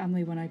visit my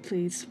family when I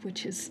please,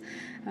 which is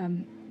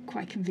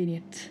quite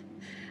convenient.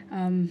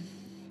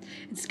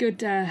 It's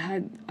good.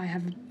 I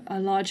have a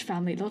large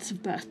family, lots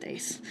of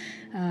birthdays,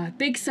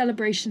 big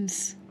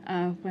celebrations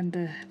when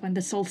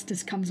the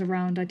solstice comes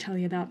around. I tell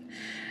you that.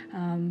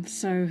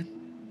 So,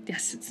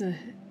 yes,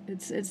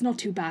 it's not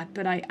too bad.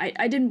 But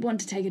I didn't want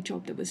to take a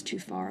job that was too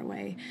far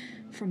away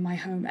from my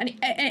home.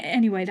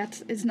 Anyway,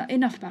 it's not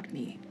enough about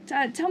me.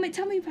 Tell me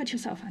about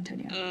yourself,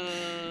 Antonia.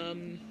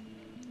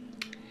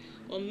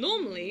 Well,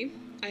 normally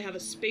I have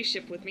a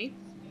spaceship with me.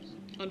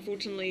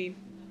 Unfortunately,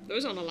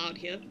 those aren't allowed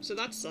here, so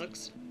that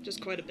sucks. Just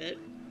quite a bit.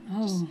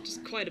 Oh.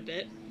 Just quite a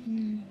bit.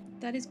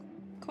 That is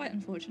quite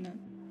unfortunate.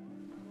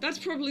 That's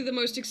probably the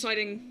most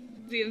exciting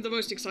the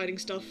most exciting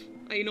stuff.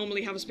 I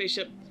normally have a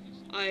spaceship.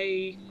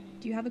 Do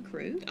you have a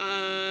crew?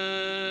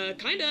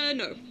 Kinda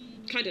no.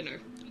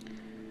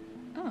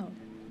 Oh,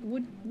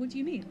 what do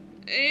you mean?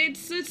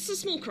 It's a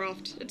small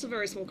craft. It's a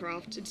very small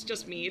craft. It's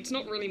just me. It's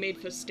not really made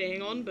for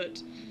staying on,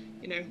 but,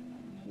 you know,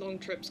 long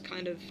trips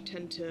kind of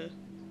tend to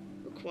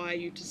require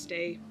you to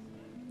stay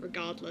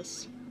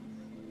regardless.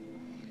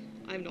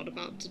 I'm not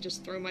about to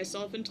just throw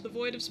myself into the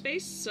void of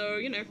space, so,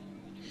 you know.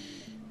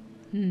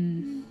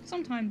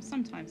 Sometimes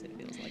it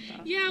feels like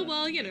that. Yeah, but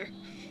well, you know.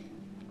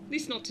 At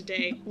least not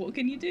today. what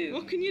can you do?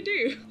 What can you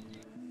do?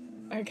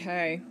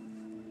 Okay.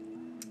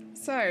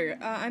 So,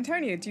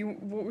 Antonia,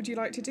 what would you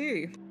like to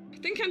do? I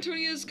think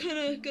Antonia's kind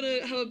of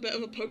gonna have a bit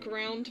of a poke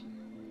around.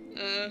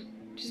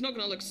 She's not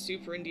gonna look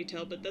super in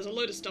detail, but there's a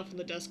load of stuff on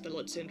the desk that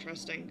looks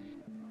interesting.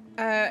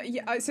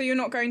 Yeah, so you're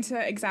not going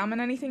to examine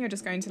anything, or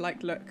just going to,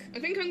 like, look? I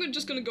think I'm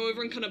just gonna go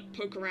over and kind of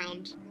poke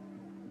around.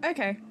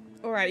 Okay.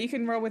 Alright, you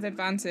can roll with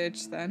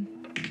advantage, then.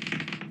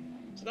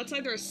 So that's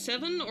either a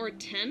 7 or a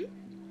 10.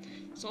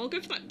 So I'll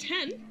go for that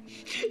 10.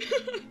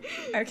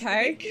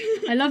 Okay.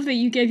 I love that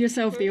you gave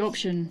yourself the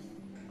option.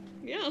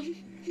 Yeah.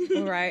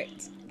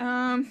 Alright.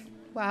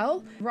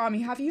 Well,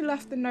 Rami, have you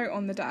left the note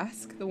on the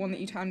desk? The one that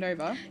you turned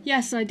over?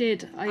 Yes, I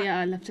did. Yeah,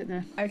 I left it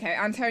there. Okay,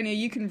 Antonia,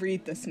 you can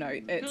read this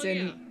note. It's Hell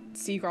in yeah.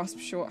 Seagrasp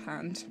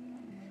shorthand.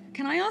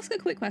 Can I ask a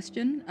quick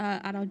question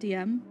at our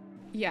DM?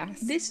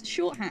 Yes. This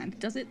shorthand,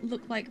 does it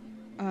look like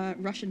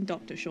Russian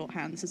doctor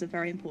shorthand? This is a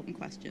very important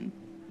question.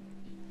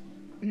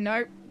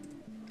 Nope.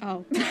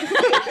 Oh.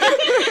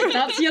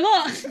 That's your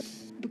lot.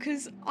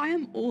 Because I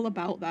am all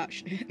about that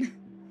shit.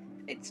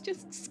 It's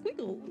just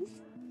squiggles.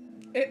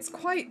 It's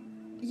quite,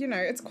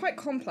 it's quite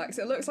complex.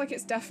 It looks like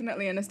it's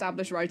definitely an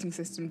established writing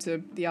system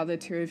to the other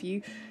two of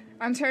you.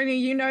 Antonia,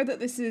 you know that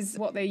this is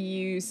what they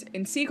use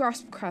in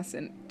Seagrasp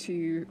Crescent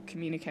to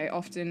communicate,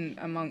 often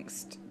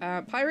amongst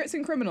pirates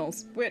and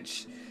criminals,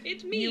 which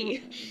It's me.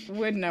 you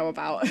would know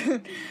about.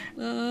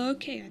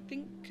 Okay, I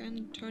think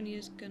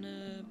Antonia's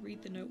gonna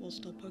read the note while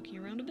still poking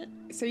around a bit.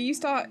 So you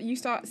start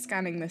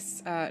scanning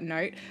this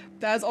note.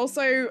 There's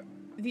also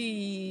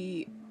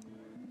the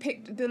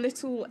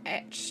little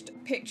etched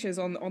pictures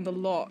on the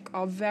lock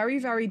are very,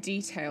 very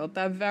detailed.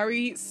 They're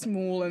very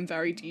small and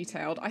very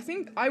detailed. I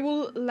think I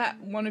will let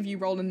one of you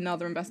roll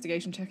another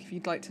investigation check if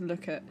you'd like to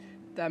look at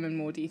them in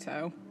more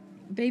detail.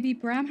 Baby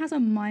Bram has a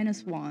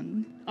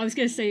 -1. I was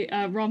going to say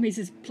Rami's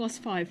is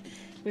 +5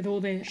 with all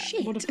the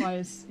Shit.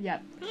 modifiers. Yeah.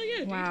 Oh yeah.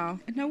 Dude. Wow.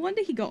 No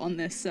wonder he got on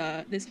this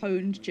this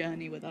honed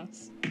journey with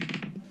us.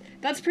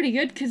 That's pretty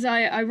good because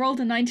I rolled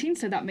a 19,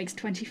 so that makes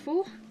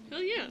 24.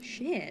 Hell yeah.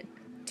 Shit.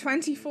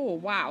 24,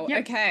 wow. Yep.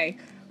 Okay.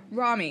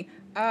 Rami,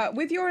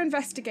 with your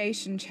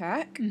investigation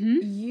check,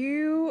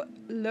 you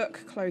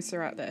look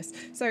closer at this.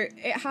 So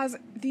it has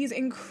these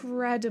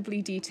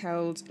incredibly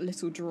detailed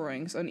little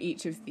drawings on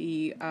each of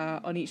the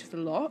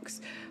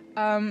locks.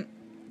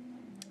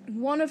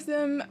 One of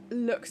them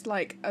looks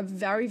like a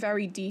very,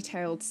 very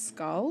detailed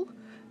skull.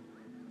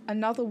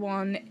 Another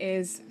one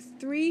is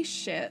 3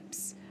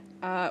 ships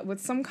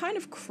with some kind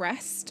of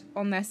crest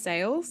on their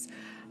sails.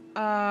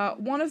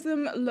 One of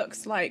them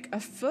looks like a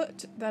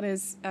foot that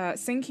is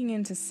sinking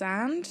into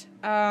sand.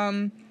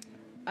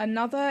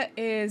 Another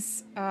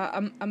is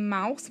a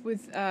mouth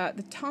with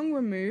the tongue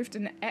removed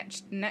and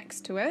etched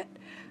next to it.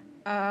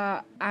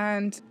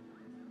 And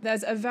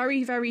there's a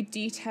very, very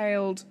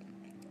detailed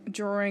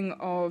drawing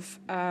of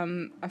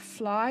a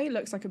fly,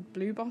 looks like a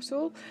blue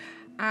bottle,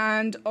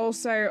 and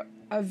also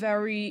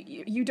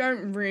you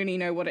don't really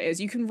know what it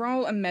is. You can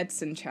roll a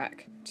medicine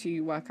check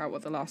to work out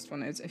what the last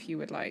one is if you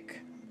would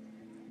like.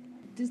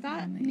 Does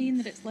that mean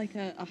that it's like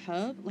a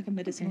herb, like a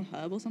medicinal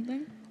herb or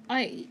something?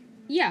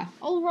 Yeah,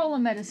 I'll roll a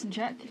medicine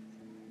check.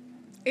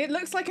 It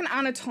looks like an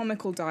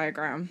anatomical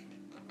diagram.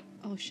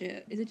 Oh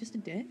shit! Is it just a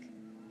dick?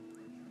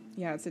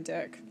 Yeah, it's a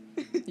dick.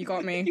 You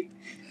got me.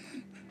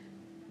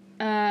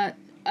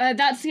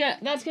 That's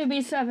gonna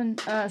be 7.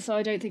 So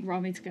I don't think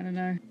Rami's gonna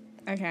know.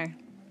 Okay.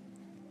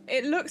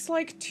 It looks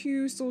like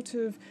 2 sort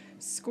of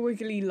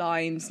squiggly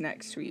lines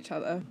next to each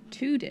other.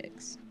 2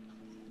 dicks.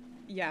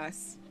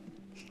 Yes.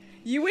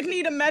 You would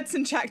need a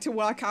medicine check to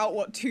work out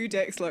what 2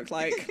 dicks look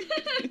like.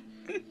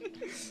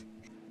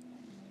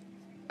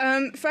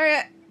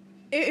 Freya,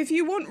 if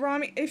you want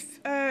Rami, if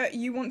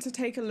you want to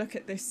take a look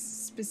at this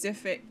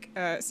specific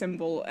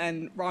symbol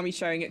and Rami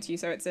showing it to you,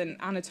 so it's an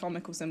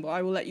anatomical symbol,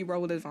 I will let you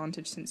roll with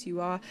advantage since you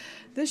are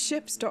the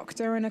ship's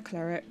doctor and a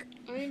cleric.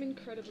 I am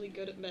incredibly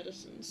good at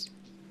medicines.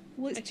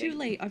 Well, it's Okay. too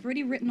late. I've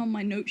already written on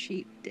my note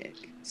sheet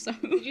dick. So.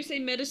 Did you say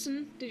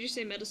medicine? Did you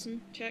say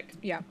medicine check?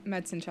 Yeah,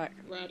 medicine check.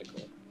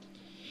 Radical.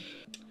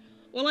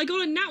 Well, I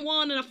got a nat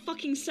 1 and a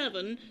fucking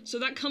 7, so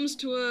that comes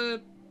to a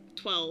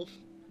 12.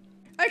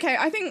 Okay,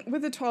 I think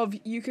with the 12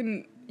 you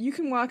can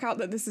work out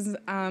that this is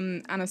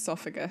an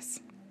esophagus.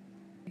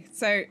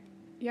 So,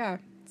 yeah.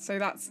 So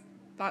that's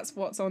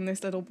what's on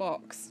this little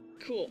box.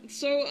 Cool.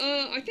 So,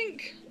 I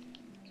think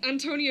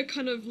Antonia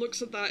kind of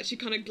looks at that, she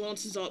kind of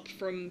glances up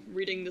from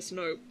reading this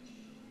note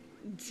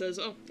and says,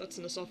 oh, that's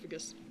an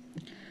esophagus.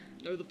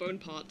 No, the bone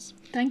parts.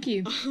 Thank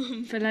you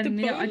for letting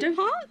me know. I don't.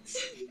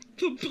 Parts?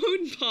 The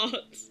bone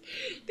parts.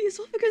 The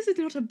esophagus is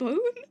not a bone.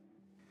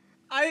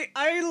 I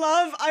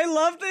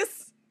love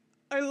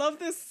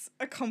this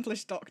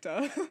accomplished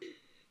doctor.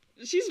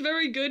 She's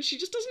very good. She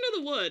just doesn't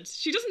know the words.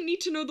 She doesn't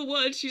need to know the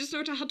words. She just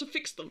knows how to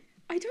fix them.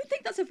 I don't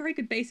think that's a very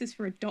good basis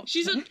for a doctor.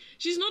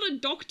 She's not a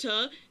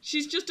doctor.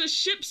 She's just a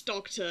ship's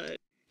doctor.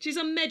 She's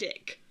a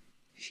medic.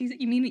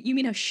 You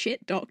mean a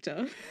shit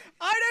doctor?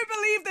 I don't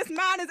believe this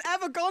man has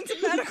ever gone to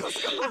medical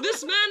school.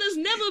 This man has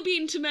never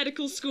been to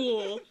medical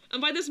school,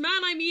 and by this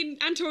man I mean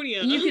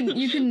Antonia.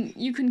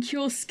 You can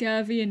cure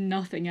scurvy and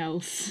nothing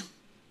else.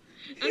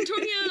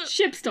 Antonia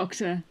Ship's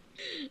doctor.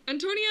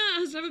 Antonia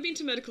has never been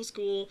to medical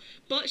school,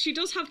 but she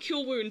does have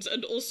cure wounds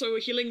and also a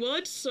healing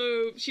word,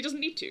 so she doesn't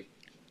need to.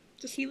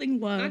 Just healing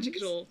worms. Magic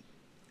at all.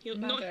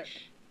 Magic.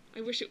 I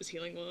wish it was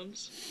healing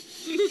worms.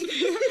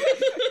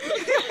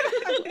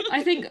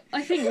 I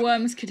think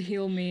worms could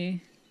heal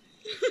me.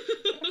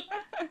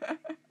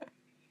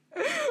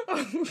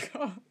 Oh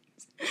god.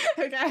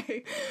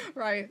 Okay,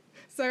 right.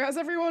 So has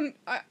everyone...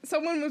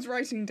 someone was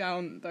writing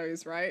down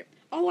those, right?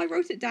 Oh, I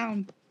wrote it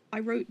down. I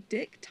wrote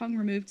dick, tongue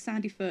removed,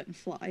 sandy foot, and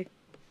fly.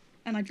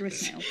 And I drew a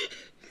snail.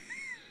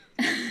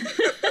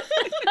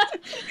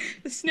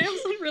 The snail's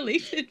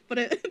unrelated, but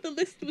the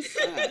list was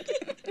sad.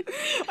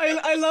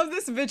 I love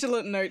this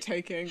vigilant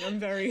note-taking. I'm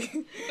very...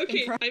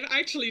 Okay, impressed. I've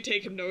actually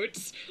taken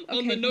notes on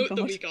Okay, the oh note that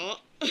God. we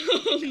got.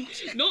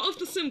 Not of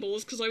the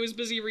symbols, because I was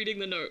busy reading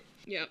the note.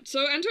 Yeah,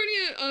 so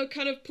Antonia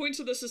kind of points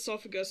at this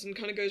esophagus and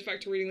kind of goes back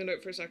to reading the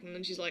note for a second,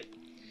 and she's like,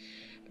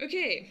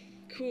 okay,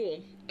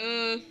 cool.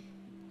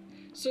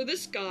 So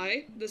this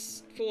guy,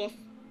 this fourth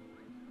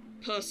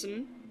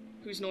person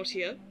who's not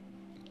here,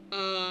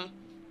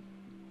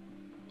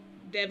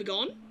 they've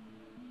gone.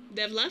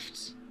 They've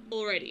left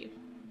already.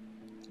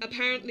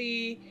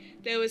 Apparently,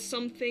 there was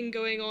something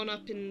going on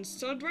up in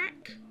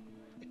Sudrak.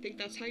 I think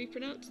that's how you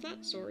pronounce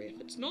that. Sorry if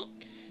it's not.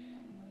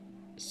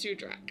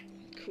 Sudrak.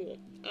 Cool.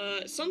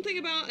 Something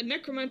about a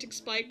necromantic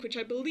spike, which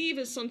I believe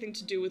is something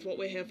to do with what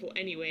we're here for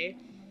anyway.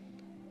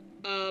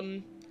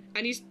 And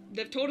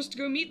they've told us to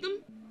go meet them.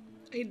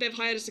 They've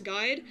hired us a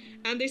guide,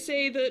 and they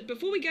say that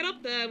before we get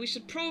up there, we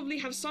should probably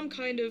have some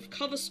kind of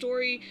cover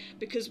story,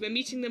 because we're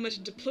meeting them at a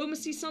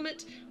diplomacy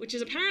summit, which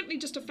is apparently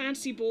just a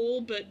fancy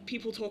ball, but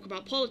people talk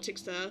about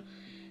politics there.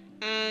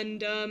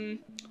 And,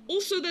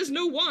 also there's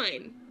no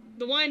wine.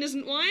 The wine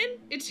isn't wine,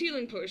 it's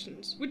healing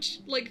potions, which,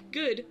 like,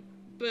 good,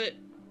 but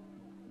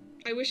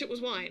I wish it was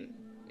wine.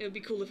 It would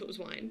be cool if it was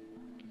wine.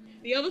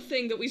 The other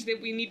thing that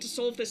we need to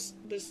solve this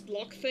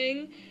lock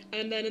thing,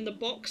 and then in the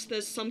box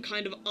there's some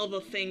kind of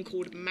other thing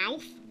called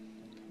mouth.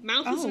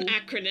 Mouth is an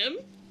acronym.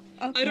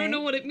 Okay. I don't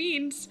know what it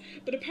means,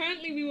 but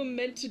apparently we were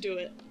meant to do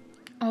it.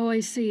 Oh, I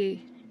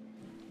see.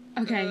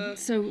 Okay,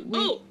 so we...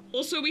 Oh,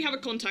 also we have a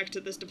contact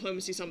at this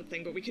diplomacy summit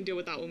thing, but we can deal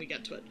with that when we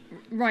get to it.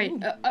 Right.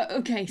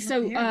 Okay.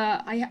 So here.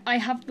 I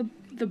have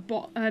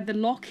the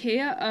lock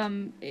here.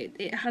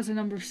 It has a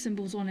number of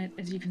symbols on it,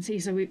 as you can see.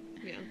 So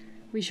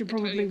we should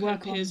probably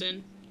work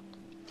on.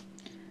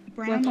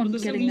 Brown on the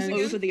getting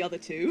symbols those. over the other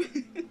two.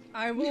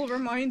 I will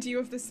remind you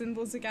of the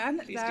symbols again.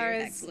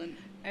 Excellent.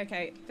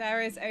 Okay, there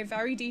is a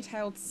very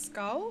detailed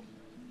skull,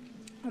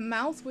 a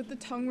mouth with the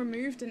tongue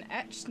removed and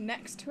etched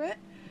next to it,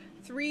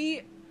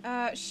 3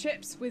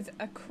 ships with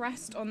a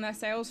crest on their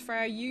sails.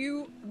 Freya,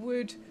 you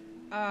would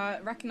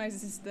recognize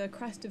this as the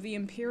crest of the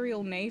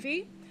Imperial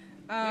Navy.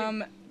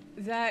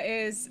 There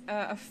is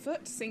a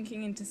foot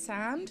sinking into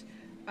sand,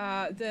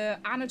 the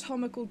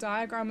anatomical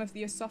diagram of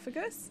the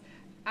esophagus,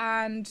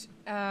 and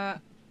a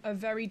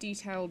very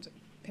detailed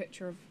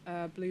picture of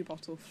a blue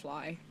bottle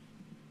fly.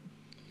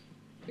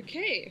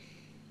 Okay.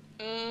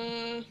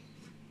 Well,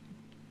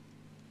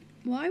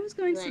 I was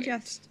going to Right.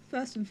 suggest,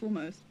 first and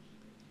foremost,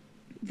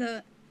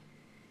 that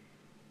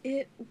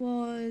you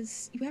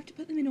have to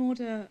put them in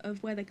order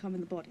of where they come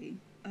in the body.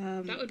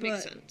 That would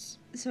make sense.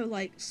 So,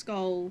 like,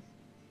 skull,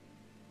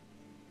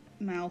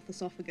 mouth,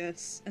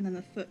 esophagus, and then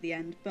the foot at the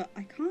end, but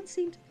I can't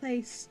seem to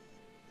place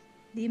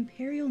the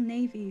Imperial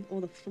Navy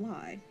or the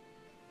fly.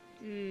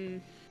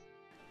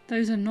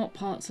 Those are not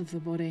parts of the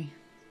body.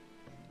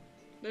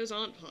 Those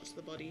aren't parts of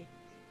the body.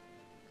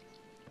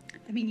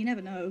 I mean, you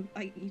never know.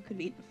 You could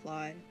eat the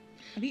fly.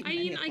 I've eaten I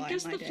many mean, a fly I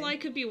guess in my the fly day.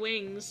 could be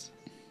wings.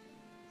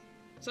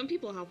 Some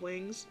people have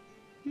wings.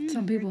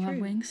 Some very people have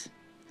true. wings.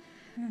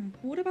 Yeah.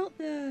 What about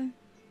the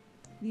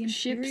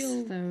Ships,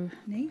 Imperial though.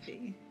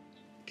 Navy?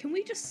 Can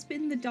we just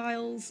spin the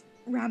dials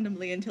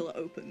randomly until it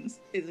opens?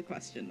 Is a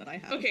question that I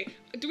have. Okay,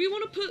 do we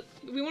want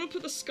to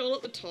put the skull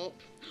at the top?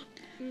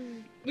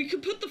 We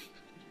could put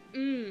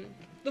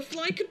the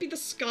fly could be the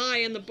sky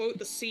and the boat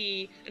the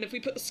sea, and if we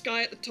put the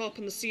sky at the top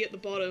and the sea at the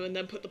bottom, and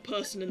then put the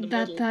person in the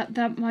middle,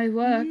 That might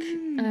work.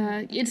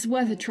 It's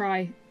worth a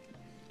try.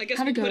 I guess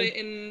have we a go. put it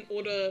in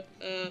order: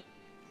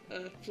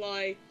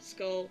 fly,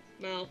 skull,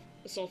 mouth,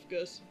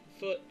 esophagus,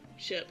 foot,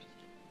 ship.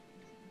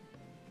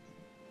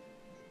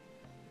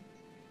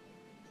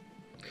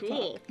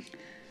 Cool.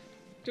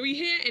 Do we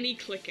hear any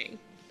clicking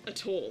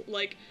at all?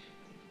 Like,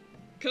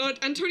 God,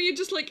 Antonia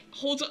just, like,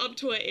 holds it up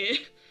to her ear.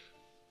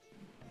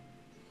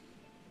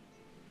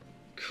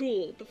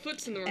 Cool, the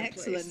foot's in the right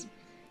place. Excellent.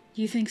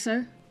 You think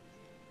so?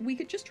 We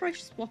could just try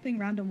swapping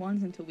random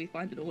ones until we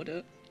find an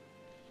order.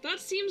 That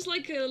seems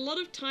like a lot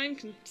of time,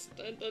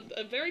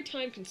 a very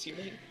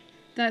time-consuming.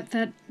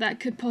 That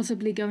could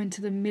possibly go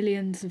into the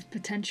millions of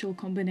potential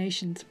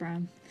combinations,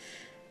 Bram.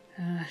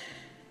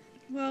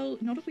 Well,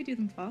 not if we do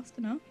them fast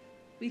enough.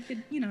 We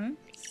could, you know,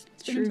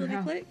 spin True, until they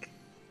how? click.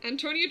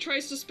 Antonia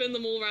tries to spin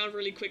them all around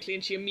really quickly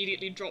and she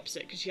immediately drops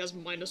it because she has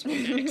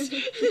 -1 Dex.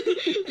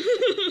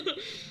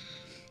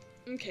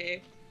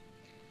 Okay.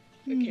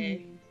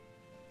 Okay.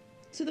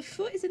 So the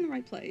foot is in the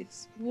right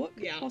place. What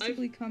could Yeah,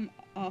 possibly come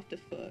after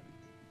foot?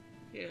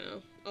 Yeah,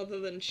 other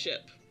than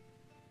ship.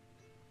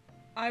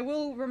 I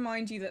will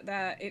remind you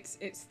that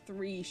it's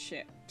 3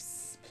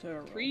 ships,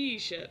 plural. 3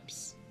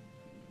 ships.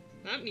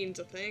 That means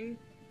a thing.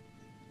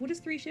 What does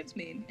 3 ships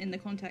mean in the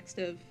context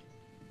of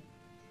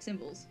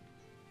symbols?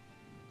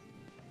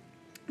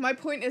 My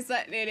point is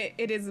that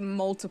it is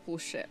multiple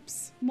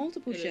ships.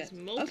 Multiple It is ships.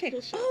 multiple Okay.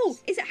 ships. Oh,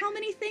 is it how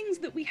many things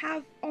that we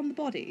have on the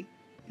body?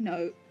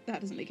 No, that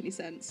doesn't make any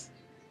sense.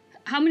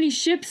 How many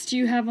ships do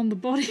you have on the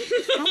body?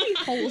 How many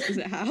holes does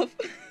it have?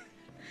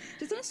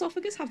 Does an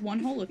esophagus have 1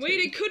 hole or 2? Wait,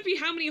 it could be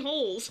how many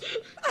holes?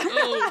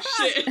 Oh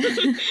shit.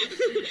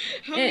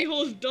 How many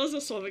holes does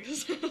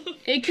esophagus have?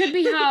 It could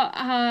be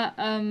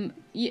how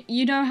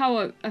you know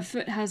how a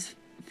foot has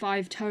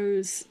 5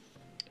 toes.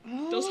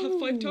 Does have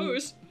 5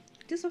 toes.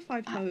 Does have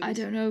 5 toes. I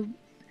don't know.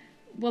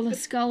 Well, a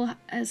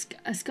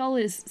skull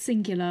is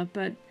singular,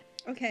 but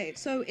Okay,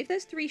 so if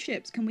there's 3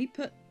 ships, can we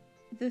put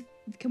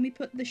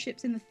the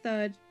ships in the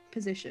 3rd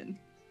position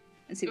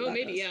and see what Oh, that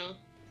maybe, does? yeah.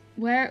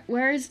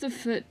 where is the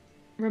foot?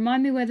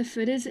 Remind me where the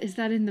foot is. Is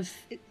that in the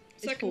It's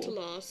Second 4. to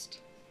last.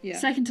 Yeah.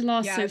 second to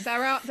last? Yeah, so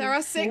there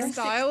are 6 4, 6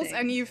 dials,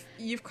 and things.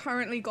 you've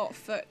currently got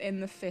foot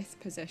in the 5th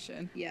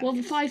position. Yeah. well,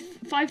 the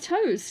five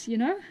toes. You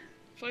know.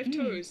 5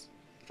 toes.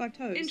 5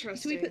 toes.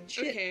 Interesting, So we put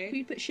okay. Can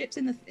we put ships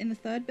in the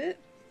 3rd bit?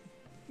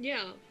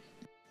 Yeah.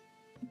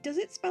 Does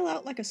it spell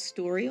out like a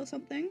story or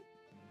something?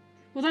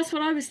 Well, that's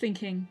what I was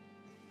thinking.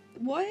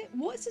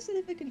 What's the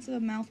significance of a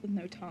mouth with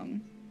no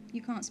tongue?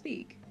 You can't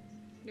speak.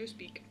 No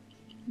speak.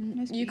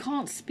 No You speak.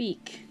 can't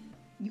speak.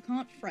 You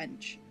can't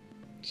French.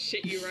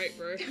 Shit, you right,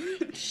 bro.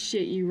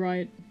 Shit, you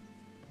right.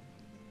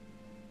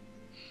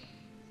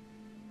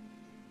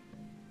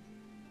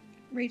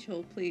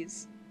 Rachel,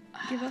 please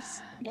give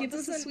us What a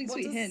does it- sweet what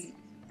sweet does- hint.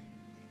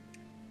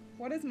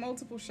 What is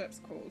multiple ships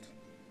called?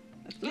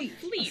 A fleet.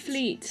 Fleet.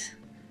 Fleet.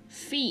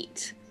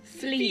 Feet.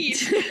 Fleet.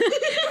 Feet.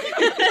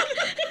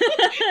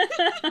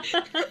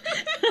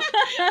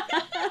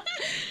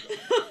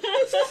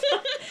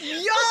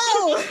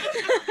 Yo!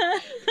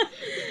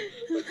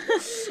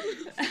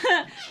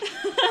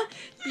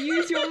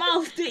 Use your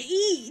mouth to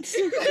eat.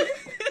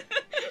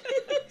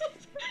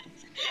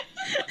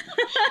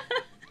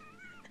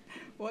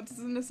 What does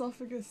an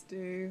esophagus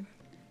do?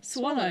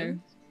 Swallow.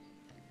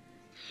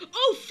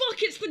 Oh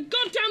fuck, it's the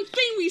goddamn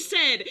thing we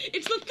said!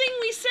 It's the thing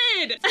we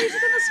said!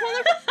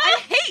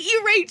 I hate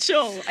you,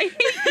 Rachel. I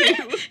hate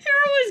you.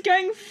 You're always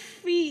going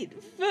feet,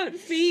 foot,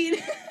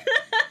 feet.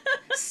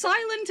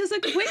 Silent as a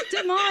quick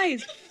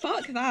demise.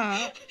 Fuck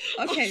that.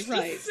 Okay,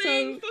 right.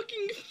 Saying So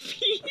fucking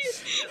feet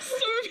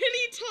so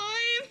many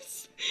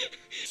times!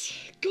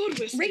 God,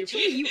 we're Rachel,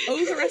 stupid. you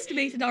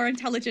overestimated our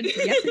intelligence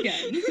yet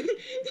again.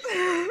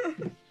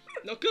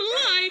 Not gonna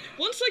lie,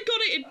 once I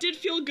got it, it did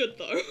feel good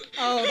though.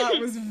 Oh,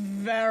 that was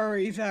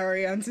very,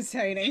 very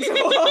entertaining to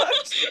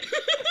watch.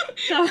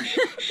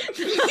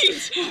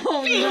 Feet.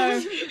 Oh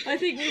no, I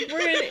think we've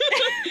really...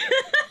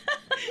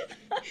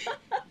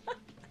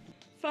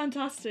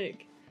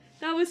 Fantastic.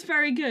 That was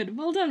very good.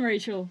 Well done,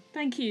 Rachel.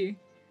 Thank you.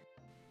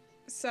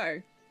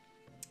 So,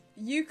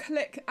 as you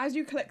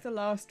click the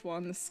last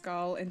one, the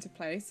skull into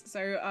place.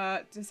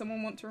 So, does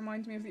someone want to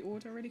remind me of the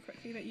order really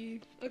quickly that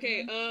you...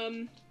 Okay,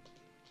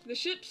 the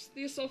ships,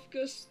 the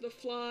esophagus, the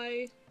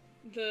fly,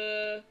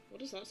 the... what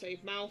does that say?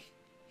 Mouth,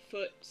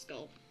 foot,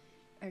 skull.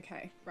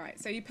 Okay, right.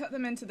 So you put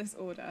them into this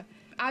order.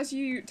 As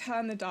you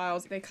turn the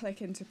dials, they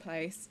click into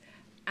place,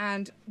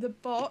 and the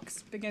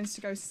box begins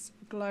to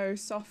glow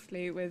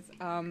softly with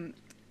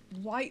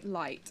white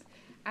light,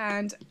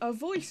 and a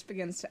voice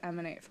begins to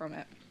emanate from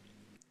it.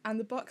 And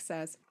the box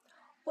says,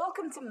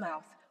 "Welcome to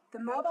Mouth, the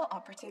Mobile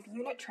Operative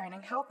Unit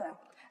Training Helper.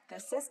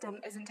 This system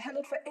is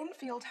intended for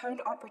in-field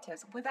honed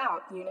operatives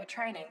without unit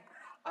training.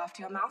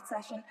 After your Mouth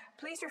session,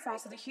 please refer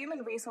to the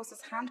Human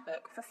Resources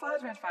Handbook for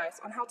further advice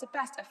on how to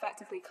best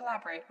effectively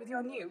collaborate with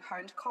your new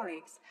honed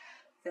colleagues.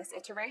 This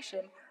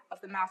iteration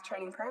of the Mouth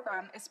training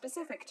program is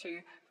specific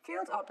to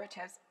field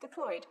operatives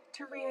deployed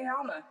to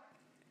Riayama."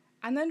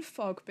 And then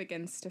fog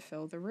begins to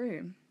fill the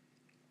room.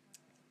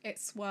 It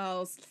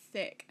swirls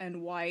thick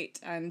and white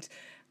and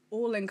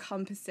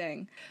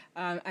all-encompassing,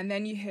 and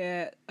then you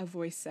hear a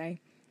voice say,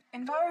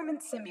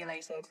 "Environment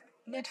simulated,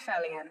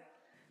 Nidfellian."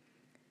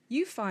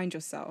 You find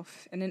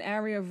yourself in an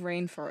area of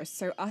rainforest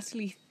so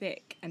utterly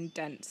thick and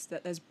dense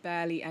that there's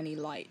barely any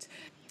light.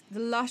 The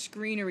lush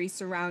greenery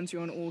surrounds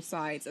you on all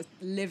sides, a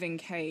living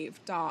cave,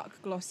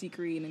 dark, glossy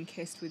green and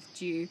kissed with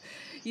dew.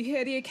 You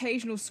hear the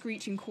occasional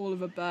screeching call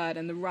of a bird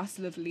and the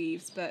rustle of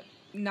leaves, but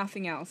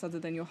nothing else other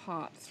than your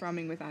heart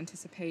thrumming with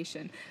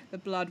anticipation, the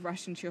blood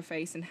rushing to your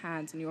face and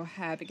hands, and your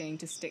hair beginning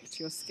to stick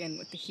to your skin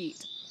with the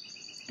heat.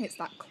 It's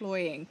that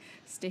cloying,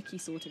 sticky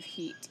sort of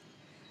heat.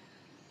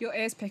 Your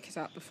ears pick it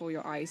up before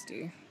your eyes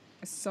do.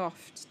 A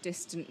soft,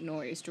 distant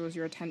noise draws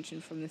your attention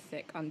from the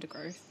thick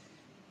undergrowth.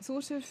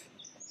 Sort of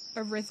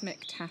a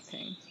rhythmic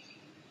tapping.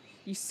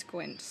 You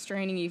squint,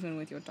 straining even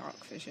with your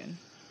dark vision.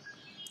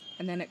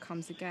 And then it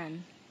comes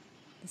again.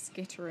 The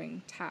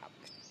skittering tap,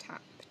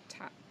 tap,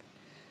 tap.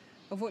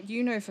 Of what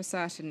you know for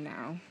certain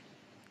now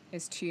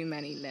is too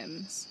many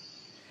limbs.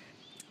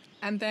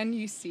 And then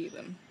you see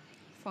them,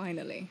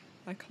 finally,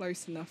 are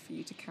close enough for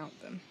you to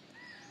count them.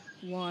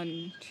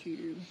 1,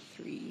 2,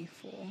 3,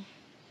 4.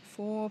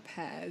 4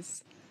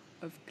 pairs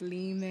of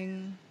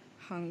gleaming,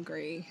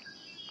 hungry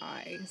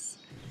eyes.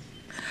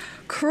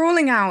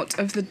 Crawling out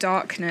of the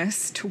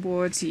darkness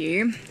towards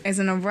you is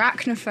an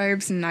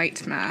arachnophobe's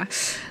nightmare.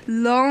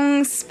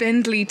 Long,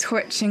 spindly,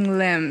 twitching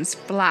limbs,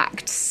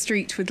 blacked,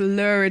 streaked with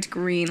lurid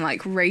green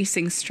like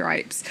racing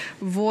stripes,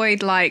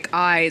 void-like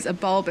eyes, a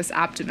bulbous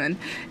abdomen.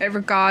 It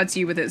regards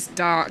you with its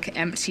dark,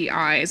 empty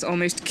eyes,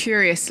 almost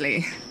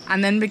curiously,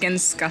 and then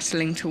begins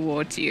scuttling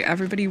towards you.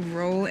 Everybody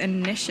roll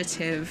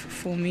initiative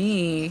for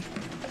me.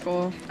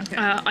 4. Okay.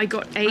 I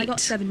got 8. I got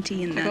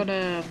 17 I then. got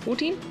a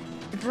 14.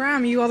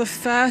 Bram, you are the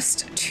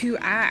first to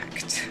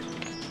act.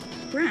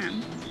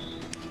 Bram,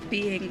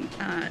 being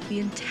the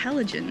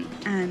intelligent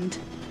and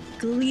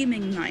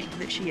gleaming knight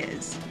that she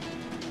is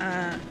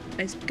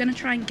going to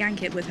try and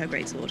gank it with her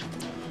greatsword.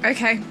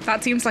 Okay,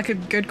 that seems like a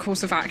good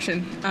course of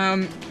action.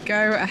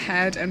 Go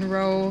ahead and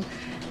roll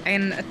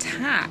an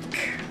attack.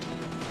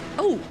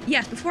 Oh,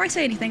 yes, before I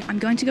say anything, I'm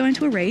going to go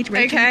into a rage.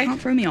 Rachel, Okay. you can't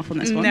throw me off on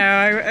this one.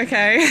 No,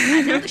 okay.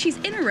 And now that she's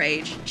in a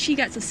rage, she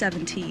gets a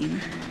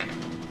 17.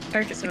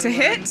 Okay, So, to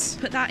hit?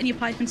 Put that in your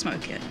pipe and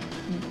smoke it.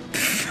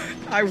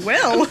 I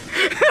will.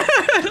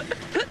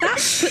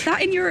 Put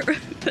that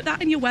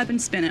in your web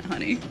and spin it,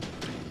 honey.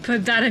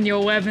 Put that in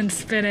your web and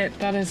spin it.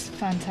 That is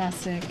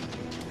fantastic.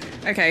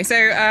 Okay, so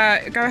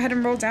go ahead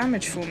and roll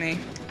damage for me.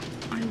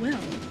 I will.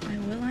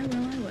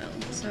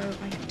 So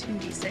I get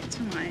 2d6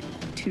 for my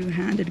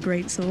two-handed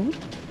greatsword.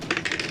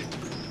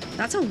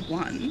 That's a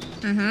 1.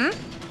 Mm-hmm.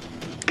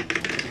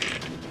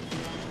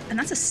 And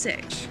that's a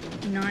 6.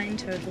 9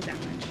 total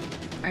damage.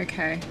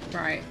 Okay,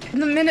 right.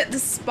 The minute the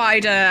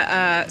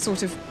spider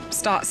sort of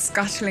starts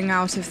scuttling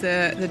out of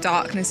the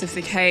darkness of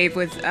the cave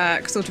with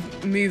sort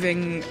of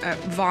moving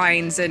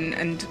vines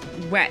and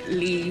wet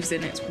leaves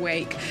in its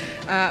wake,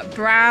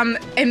 Bram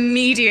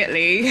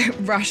immediately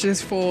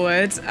rushes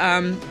forward,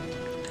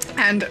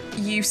 and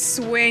you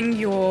swing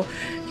your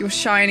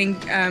shining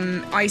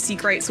icy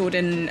greatsword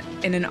in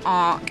an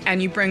arc,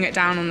 and you bring it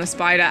down on the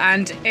spider,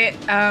 and it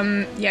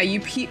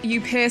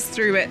you pierce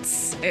through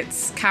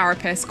its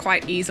carapace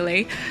quite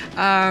easily,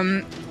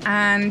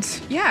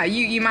 and yeah,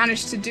 you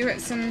manage to do it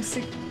some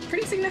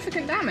pretty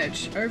significant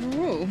damage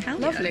overall. Hell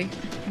yeah. Lovely.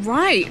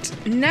 Right,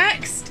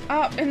 next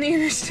up in the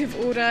initiative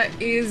order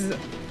is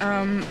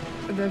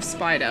the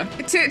spider.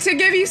 To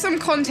give you some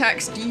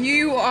context,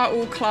 you are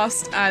all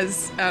classed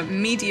as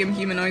medium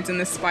humanoids, and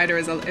this spider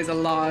is a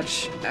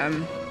large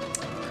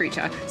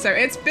creature. So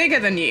it's bigger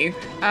than you.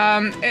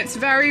 It's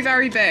very,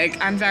 very big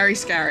and very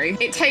scary.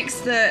 It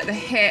takes the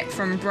hit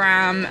from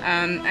Bram,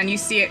 and you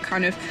see it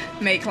kind of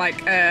make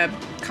like a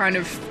kind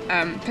of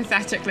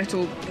pathetic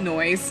little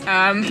noise,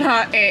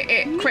 but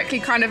it quickly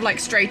kind of like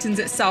straightens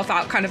itself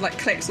out, kind of like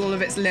clicks all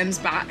of its limbs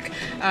back,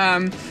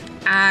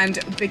 and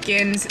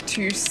begins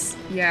to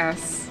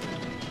yes.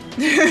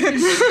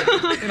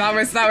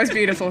 that was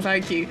beautiful,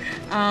 thank you.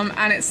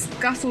 And it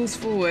scuttles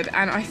forward,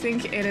 and I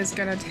think it is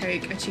gonna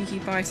take a cheeky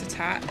bite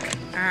attack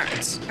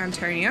at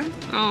Antonia.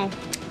 Oh,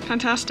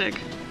 fantastic.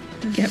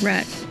 Get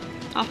wrecked.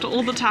 After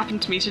all that's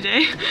happened to me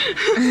today.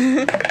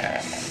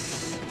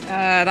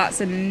 That's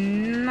a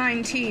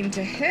 19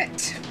 to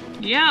hit.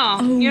 Yeah,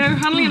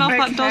 funnily enough,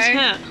 that does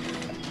hit.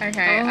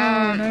 Okay.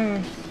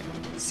 No.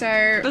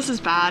 So This is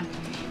bad.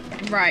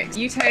 right,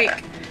 you take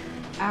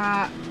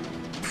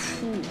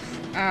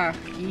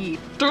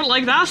Don't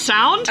like that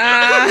sound.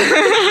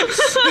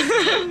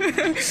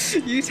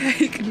 you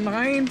take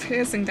 9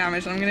 piercing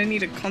damage. I'm gonna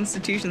need a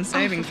Constitution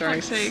saving for throw.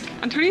 fuck's sake.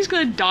 Antonia's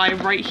gonna die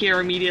right here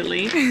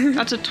immediately.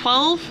 That's a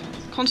 12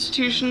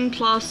 Constitution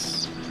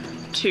plus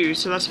 2,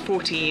 so that's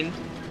 14.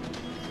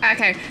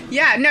 Okay.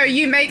 Yeah. No,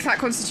 you make that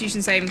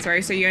Constitution saving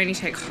throw, so you only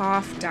take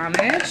half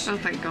damage. Oh,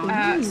 thank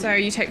God. So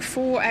you take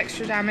 4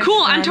 extra damage.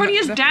 Cool, from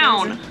Antonia's the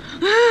down.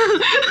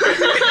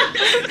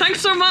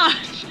 Thanks so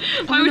much.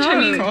 By which I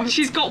mean, God.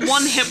 she's got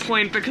 1 hit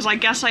point because I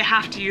guess I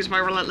have to use my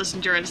relentless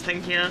endurance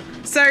thing here.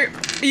 So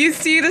you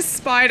see the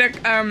spider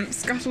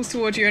scuttles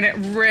towards you, and it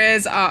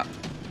rears up,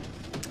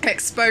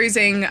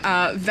 exposing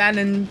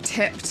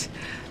venom-tipped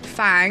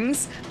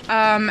fangs,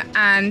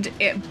 and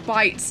it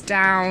bites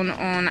down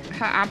on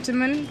her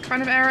abdomen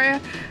kind of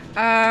area,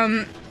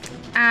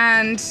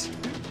 and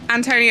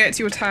Antonia, it's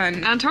your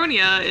turn.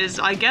 Antonia is,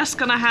 I guess,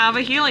 gonna have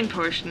a healing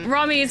potion.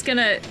 Rami is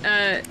gonna,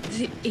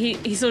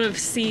 he sort of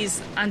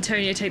sees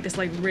Antonia take this,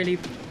 like, really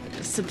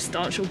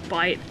substantial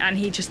bite, and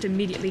he just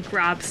immediately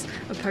grabs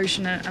a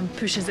potion and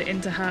pushes it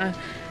into her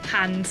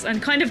hands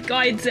and kind of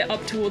guides it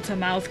up towards her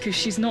mouth because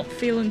she's not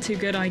feeling too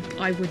good,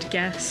 I would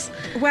guess.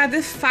 Where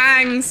the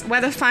fangs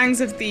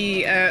of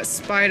the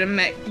spider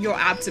met your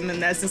abdomen,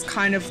 there's this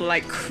kind of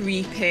like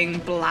creeping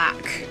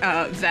black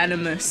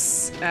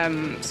venomous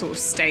sort of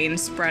stain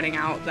spreading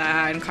out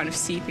there and kind of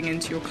seeping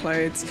into your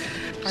clothes.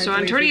 So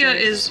Antonia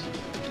is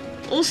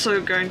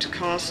also going to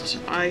cast,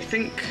 I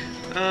think,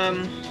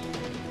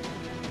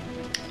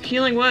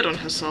 Healing Word on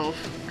herself,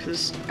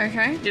 because,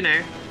 okay, you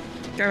know.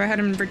 Go ahead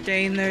and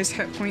regain those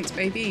hit points,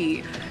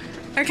 baby.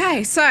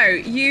 Okay, so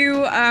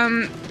you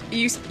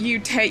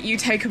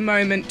take a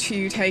moment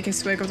to take a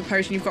swig of the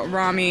potion. You've got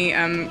Rami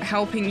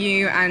helping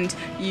you, and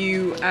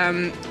you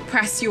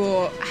press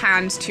your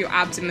hand to your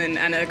abdomen,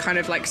 and a kind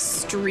of like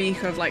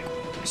streak of like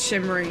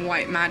shimmering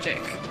white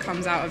magic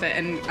comes out of it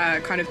and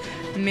kind of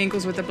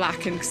mingles with the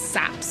black and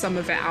saps some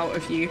of it out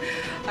of you.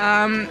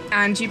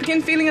 And you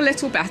begin feeling a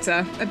little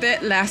better, a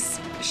bit less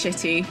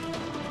shitty.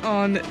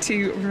 On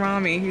to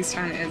Rami, whose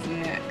turn it is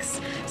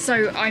next.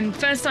 So I'm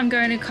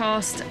going to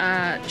cast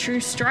True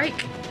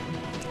Strike.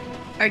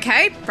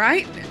 Okay,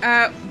 right.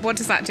 What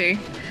does that do?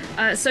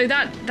 So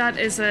that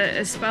is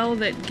a spell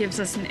that gives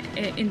us an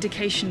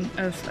indication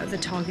of the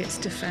target's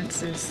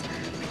defenses.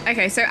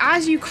 Okay, so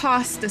as you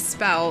cast the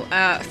spell,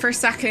 for a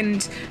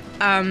second,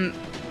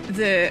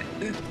 the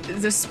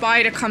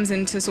spider comes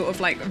into sort of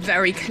like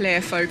very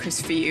clear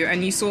focus for you,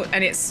 and you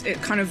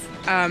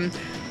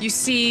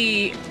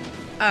see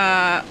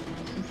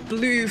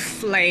blue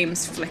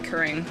flames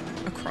flickering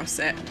across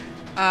it,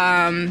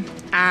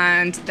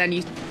 and then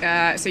you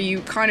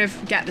kind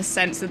of get the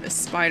sense that the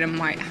spider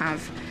might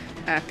have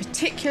a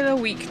particular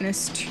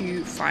weakness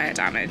to fire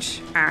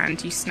damage,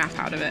 and you snap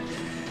out of it.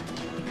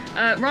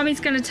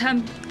 Rami's going to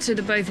turn to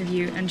the both of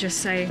you and just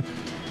say,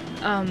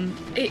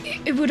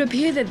 it would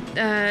appear that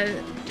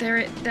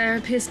there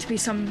appears to be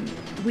some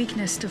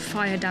weakness to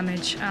fire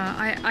damage.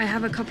 I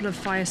have a couple of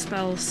fire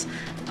spells.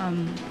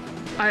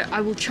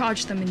 I will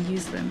charge them and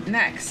use them.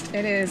 Next,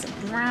 it is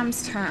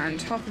Bram's turn,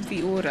 top of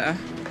the order.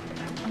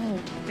 Oh,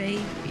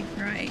 baby,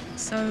 right.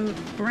 So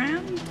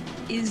Bram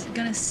is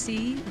gonna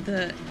see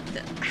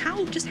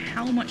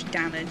how much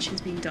damage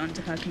is being done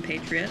to her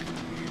compatriot,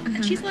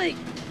 and she's like,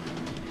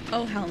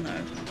 oh hell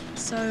no.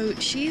 So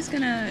she's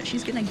gonna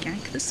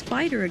gank the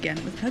spider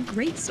again with her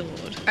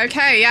greatsword.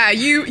 Okay, yeah,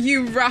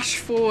 you rush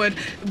forward.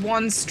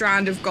 One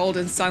strand of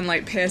golden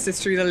sunlight pierces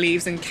through the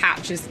leaves and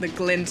catches the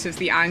glint of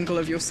the angle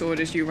of your sword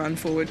as you run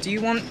forward. Do you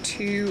want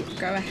to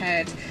go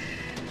ahead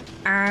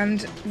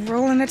and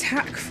roll an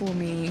attack for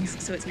me?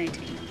 So it's an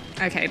 18.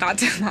 Okay,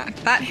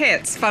 that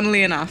hits,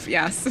 funnily enough,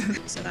 yes.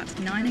 So that's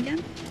 9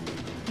 again?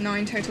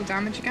 9 total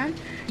damage again.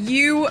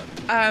 You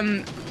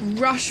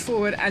rush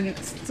forward and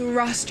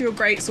thrust your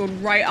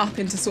greatsword right up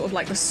into sort of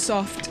like the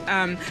soft,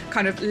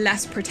 kind of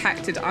less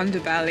protected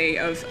underbelly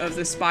of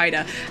the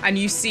spider, and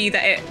you see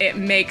that it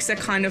makes a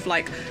kind of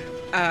like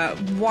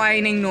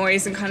whining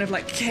noise and kind of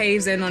like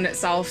caves in on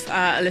itself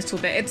a little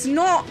bit. It's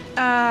not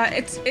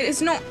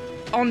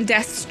on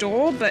death's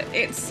door, but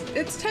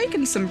it's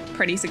taken some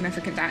pretty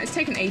significant damage. It's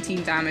taken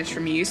 18 damage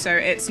from you, so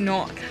it's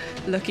not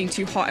looking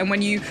too hot. And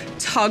when you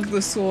tug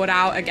the sword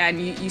out again,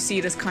 you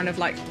see this kind of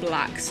like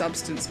black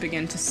substance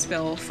begin to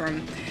spill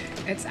from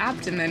its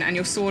abdomen, and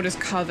your sword is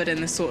covered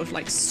in this sort of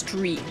like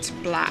streaked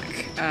black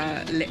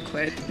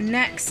liquid.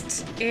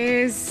 Next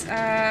is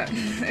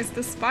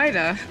the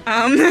spider.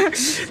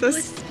 The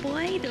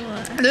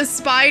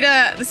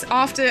spider.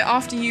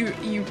 After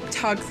you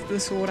tug the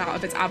sword out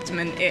of its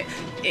abdomen,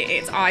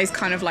 its eyes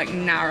kind of like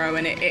narrow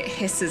and it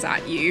hisses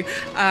at you,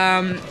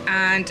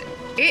 and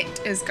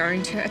it is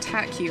going to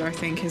attack you. I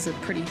think is a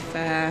pretty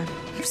fair.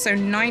 So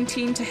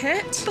 19 to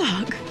hit.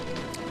 Fuck.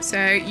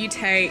 So you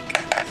take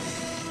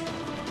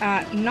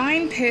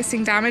 9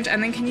 piercing damage,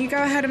 and then can you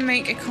go ahead and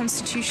make a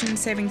Constitution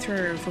saving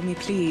throw for me,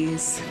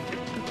 please?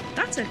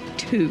 That's a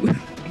 2.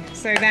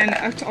 So then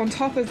on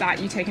top of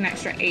that, you take an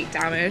extra 8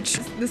 damage.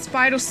 The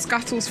spider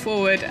scuttles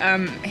forward,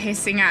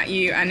 hissing at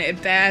you, and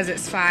it bares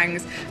its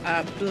fangs,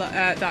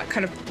 that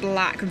kind of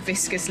black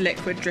viscous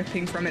liquid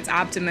dripping from its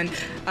abdomen,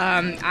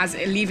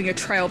 leaving a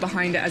trail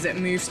behind it as it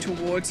moves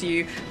towards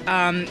you,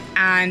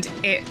 and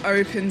it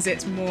opens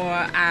its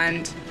maw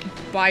and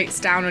bites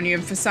down on you,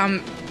 and for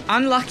some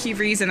unlucky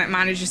reason it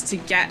manages to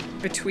get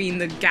between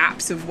the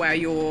gaps of where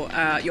your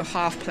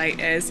half plate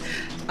is,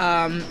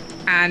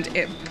 and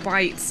it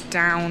bites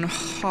down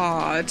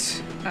hard,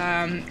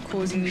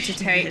 causing you to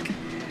take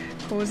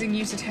poison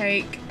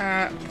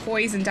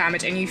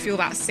damage, and you feel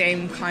that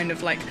same kind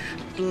of like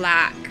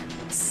black,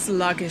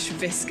 sluggish,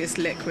 viscous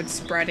liquid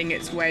spreading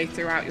its way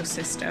throughout your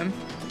system.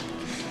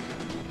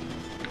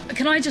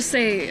 Can I just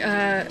say,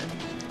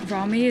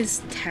 Rami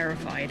is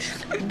terrified.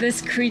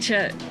 This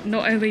creature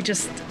not only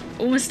just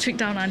almost took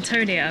down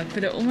Antonia,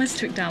 but it almost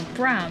took down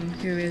Bram,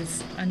 who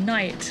is a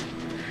knight.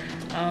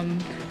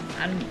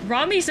 And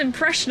Rami's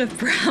impression of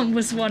Bram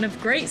was one of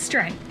great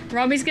strength.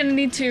 Rami's gonna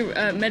need to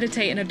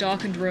meditate in a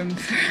darkened room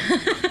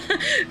for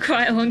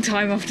quite a long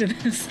time after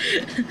this.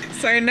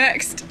 So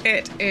next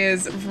it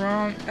is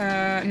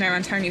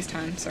Antonia's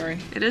turn, sorry.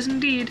 It is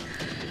indeed.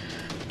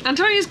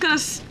 Antonia's gonna.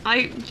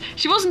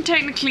 She wasn't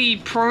technically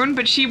prone,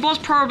 but she was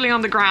probably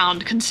on the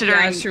ground,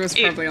 considering. Yeah, she was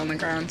probably on the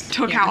ground.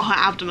 Took out her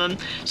abdomen,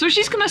 so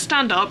she's gonna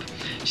stand up.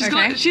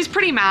 She's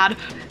pretty mad.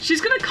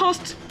 She's gonna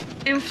cast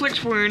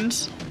inflict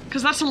wounds,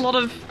 because that's a lot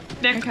of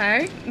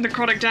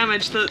necrotic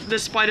damage that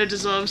this spider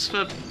deserves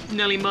for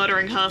nearly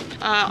murdering her.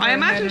 I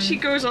imagine she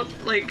goes up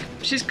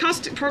she's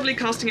probably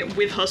casting it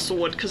with her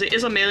sword, because it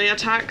is a melee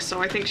attack.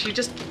 So I think she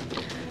just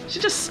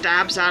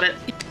stabs at it.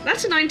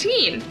 That's a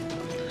 19.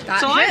 That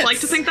so hits. I'd like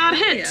to think that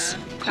hits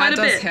quite that a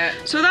does bit. Hit.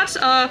 So that's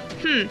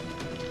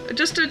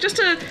just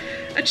a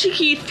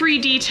cheeky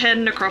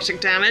 3d10 necrotic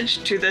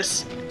damage to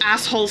this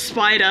asshole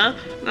spider.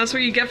 That's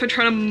what you get for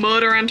trying to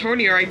murder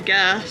Antonia, I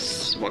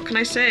guess. What can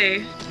I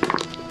say?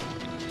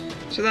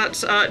 So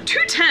that's 2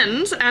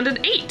 10s and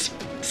an 8.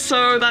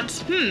 So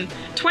that's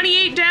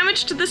 28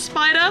 damage to this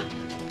spider.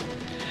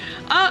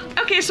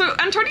 Okay, so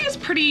Antonia's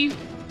pretty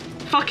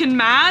fucking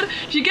mad.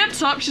 She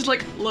gets up, she's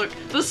like, look,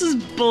 this is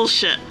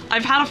bullshit.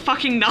 I've had a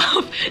fucking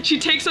enough. She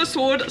takes her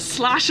sword,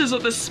 slashes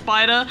at this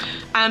spider,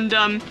 and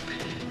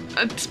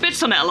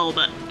spits on it a little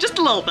bit. Just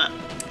a little bit.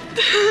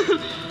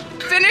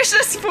 Finish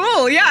this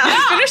fool, yeah.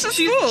 Finish this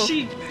fool.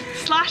 She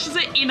slashes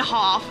it in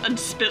half and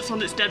spits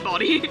on its dead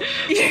body.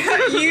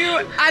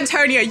 Yeah,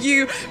 Antonia,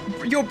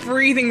 you're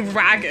breathing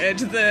ragged.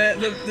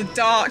 The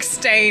dark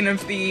stain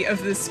of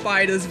the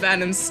spider's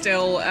venom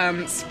still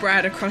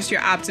spread across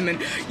your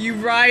abdomen. You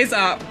rise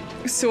up,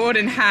 sword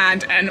in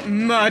hand, and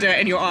murder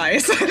in your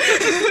eyes.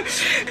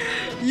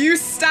 You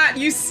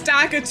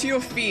stagger to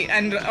your feet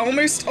and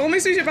almost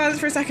lose your balance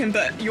for a second,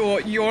 but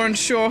you're on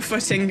sure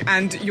footing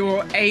and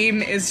your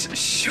aim is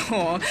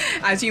sure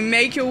as you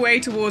make your way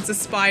towards the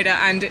spider.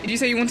 And did you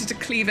say you wanted to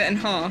cleave it in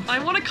half?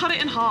 I want to cut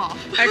it in half.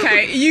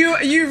 Okay,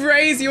 you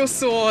raise your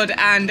sword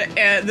and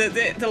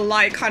the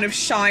light kind of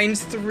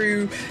shines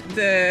through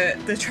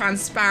the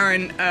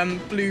transparent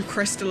blue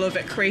crystal of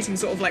it, creating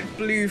sort of like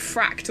blue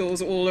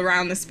fractals all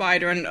around the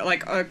spider and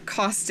like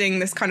casting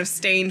this kind of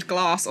stained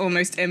glass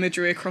almost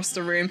imagery across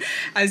the room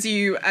as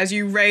you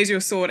raise your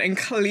sword and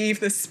cleave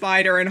the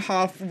spider in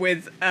half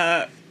with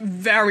a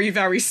very,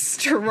 very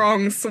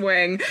strong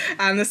swing.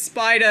 And the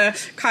spider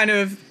kind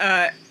of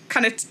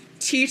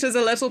teeters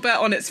a little bit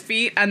on its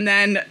feet, and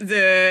then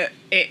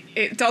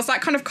it does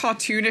that kind of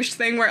cartoonish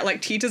thing where it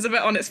like teeters a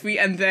bit on its feet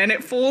and then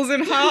it falls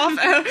in half.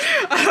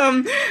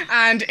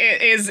 And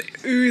it is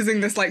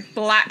oozing this like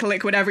black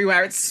liquid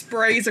everywhere. It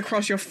sprays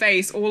across your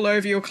face, all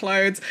over your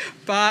clothes,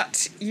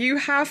 but you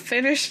have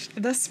finished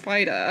the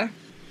spider.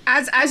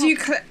 As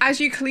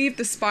you cleave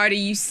the spider,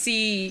 you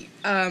see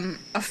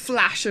a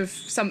flash of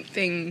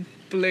something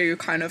blue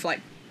kind of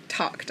like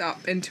tucked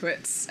up into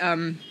its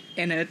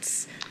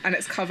innards, and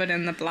it's covered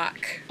in the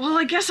black. Well,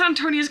 I guess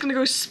Antonia's gonna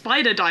go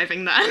spider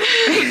diving then.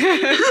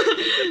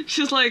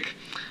 She's like,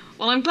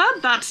 well, I'm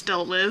glad that's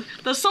dealt with.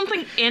 There's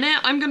something in it.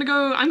 I'm gonna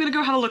go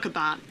have a look at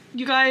that.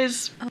 You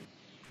guys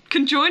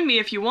can join me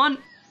if you want.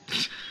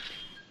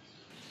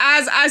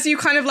 As you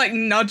kind of like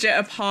nudge it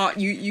apart,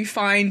 you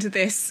find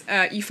this,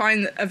 you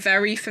find a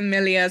very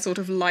familiar sort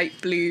of light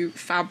blue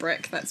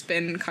fabric that's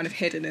been kind of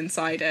hidden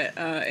inside it,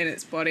 in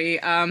its body,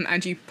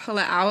 and you pull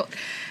it out,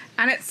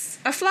 and it's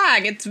a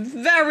flag. It's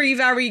very,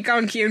 very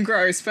gunky and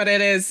gross, but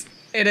it is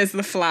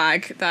the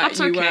flag that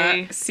you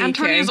were seeking.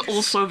 Antonia's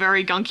also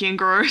very gunky and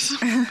gross.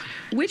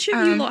 Which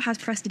of you lot has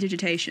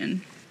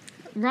prestidigitation?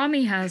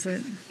 Rami has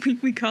it.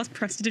 We cast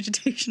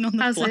prestidigitation on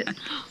the Has flag. it.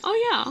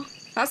 Oh yeah.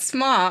 That's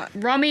smart.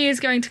 Rami is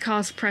going to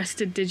cast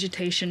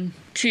prestidigitation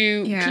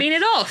to clean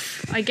it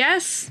off, I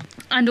guess.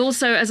 And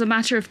also, as a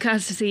matter of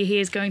courtesy, he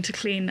is going to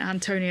clean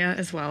Antonia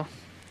as well.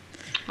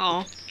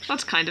 Oh,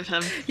 that's kind of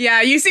him.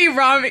 Yeah, you see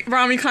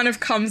Rami kind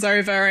of comes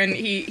over and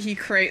he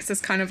creates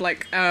this kind of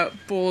like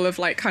ball of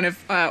like kind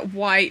of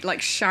white,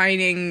 like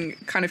shining,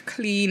 kind of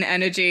clean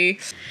energy.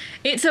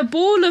 It's a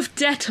ball of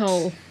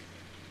Dettol.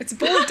 It's a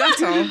ball of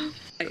Dettol.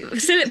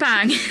 Seal it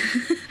bang.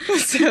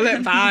 Seal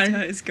it bang.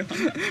 It's gone.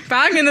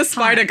 Bang and the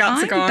spider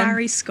guts are gone. I'm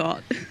Barry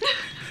Scott.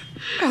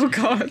 Oh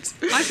god.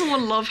 I for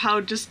one love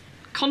how just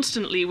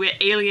constantly we're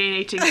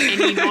alienating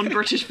any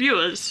non-British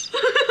viewers.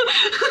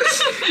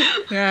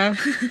 Yeah.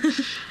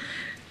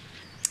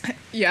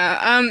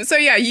 Yeah, so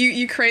yeah,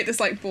 you create this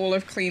like ball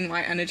of clean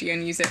white energy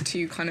and use it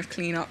to kind of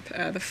clean up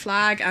the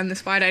flag and the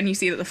spider, and you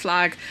see that the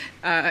flag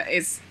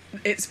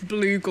its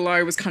blue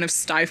glow was kind of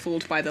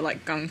stifled by the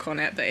like gunk on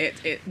it, but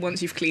it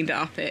once you've cleaned it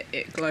up,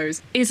 it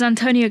glows. Is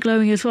Antonia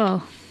glowing as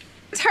well?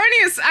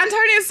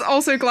 Antonia's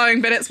also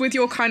glowing, but it's with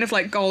your kind of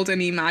like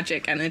golden-y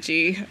magic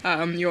energy,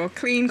 your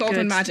clean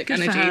golden magic Good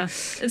energy. for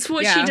her. It's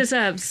what she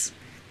deserves.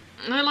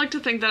 I like to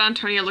think that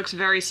Antonia looks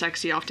very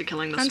sexy after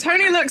killing the spider.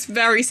 Antonia looks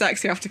very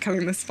sexy after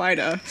killing the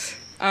spider.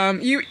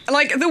 You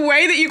like the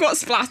way that you got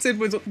splattered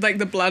with like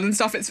the blood and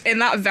stuff. It's in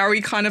that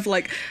very kind of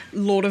like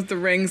Lord of the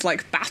Rings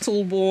like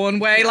battle worn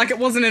way. Like it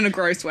wasn't in a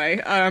gross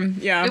way.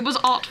 Yeah. It was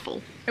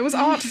artful. It was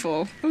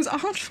artful. It was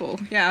artful.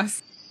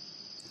 Yes.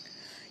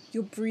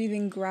 Your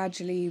breathing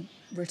gradually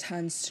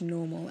returns to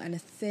normal, and a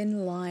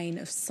thin line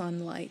of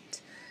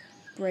sunlight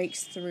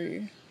breaks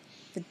through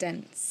the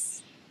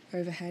dense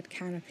overhead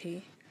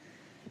canopy.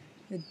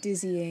 The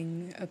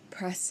dizzying,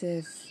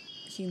 oppressive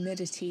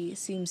humidity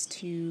seems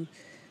to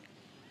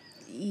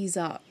ease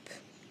up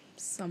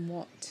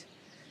somewhat,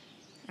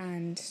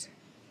 and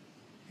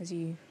as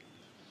you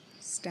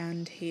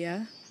stand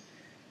here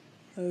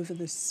over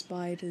the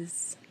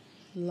spider's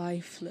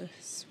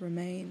lifeless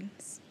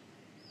remains,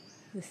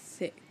 the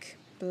thick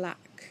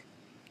black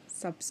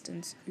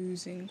substance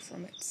oozing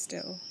from it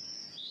still,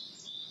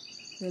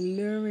 the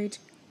lurid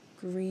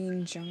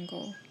green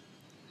jungle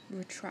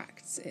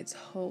retracts its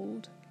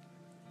hold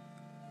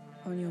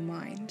on your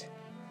mind.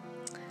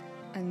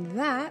 And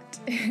that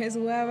is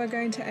where we're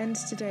going to end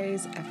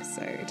today's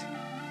episode.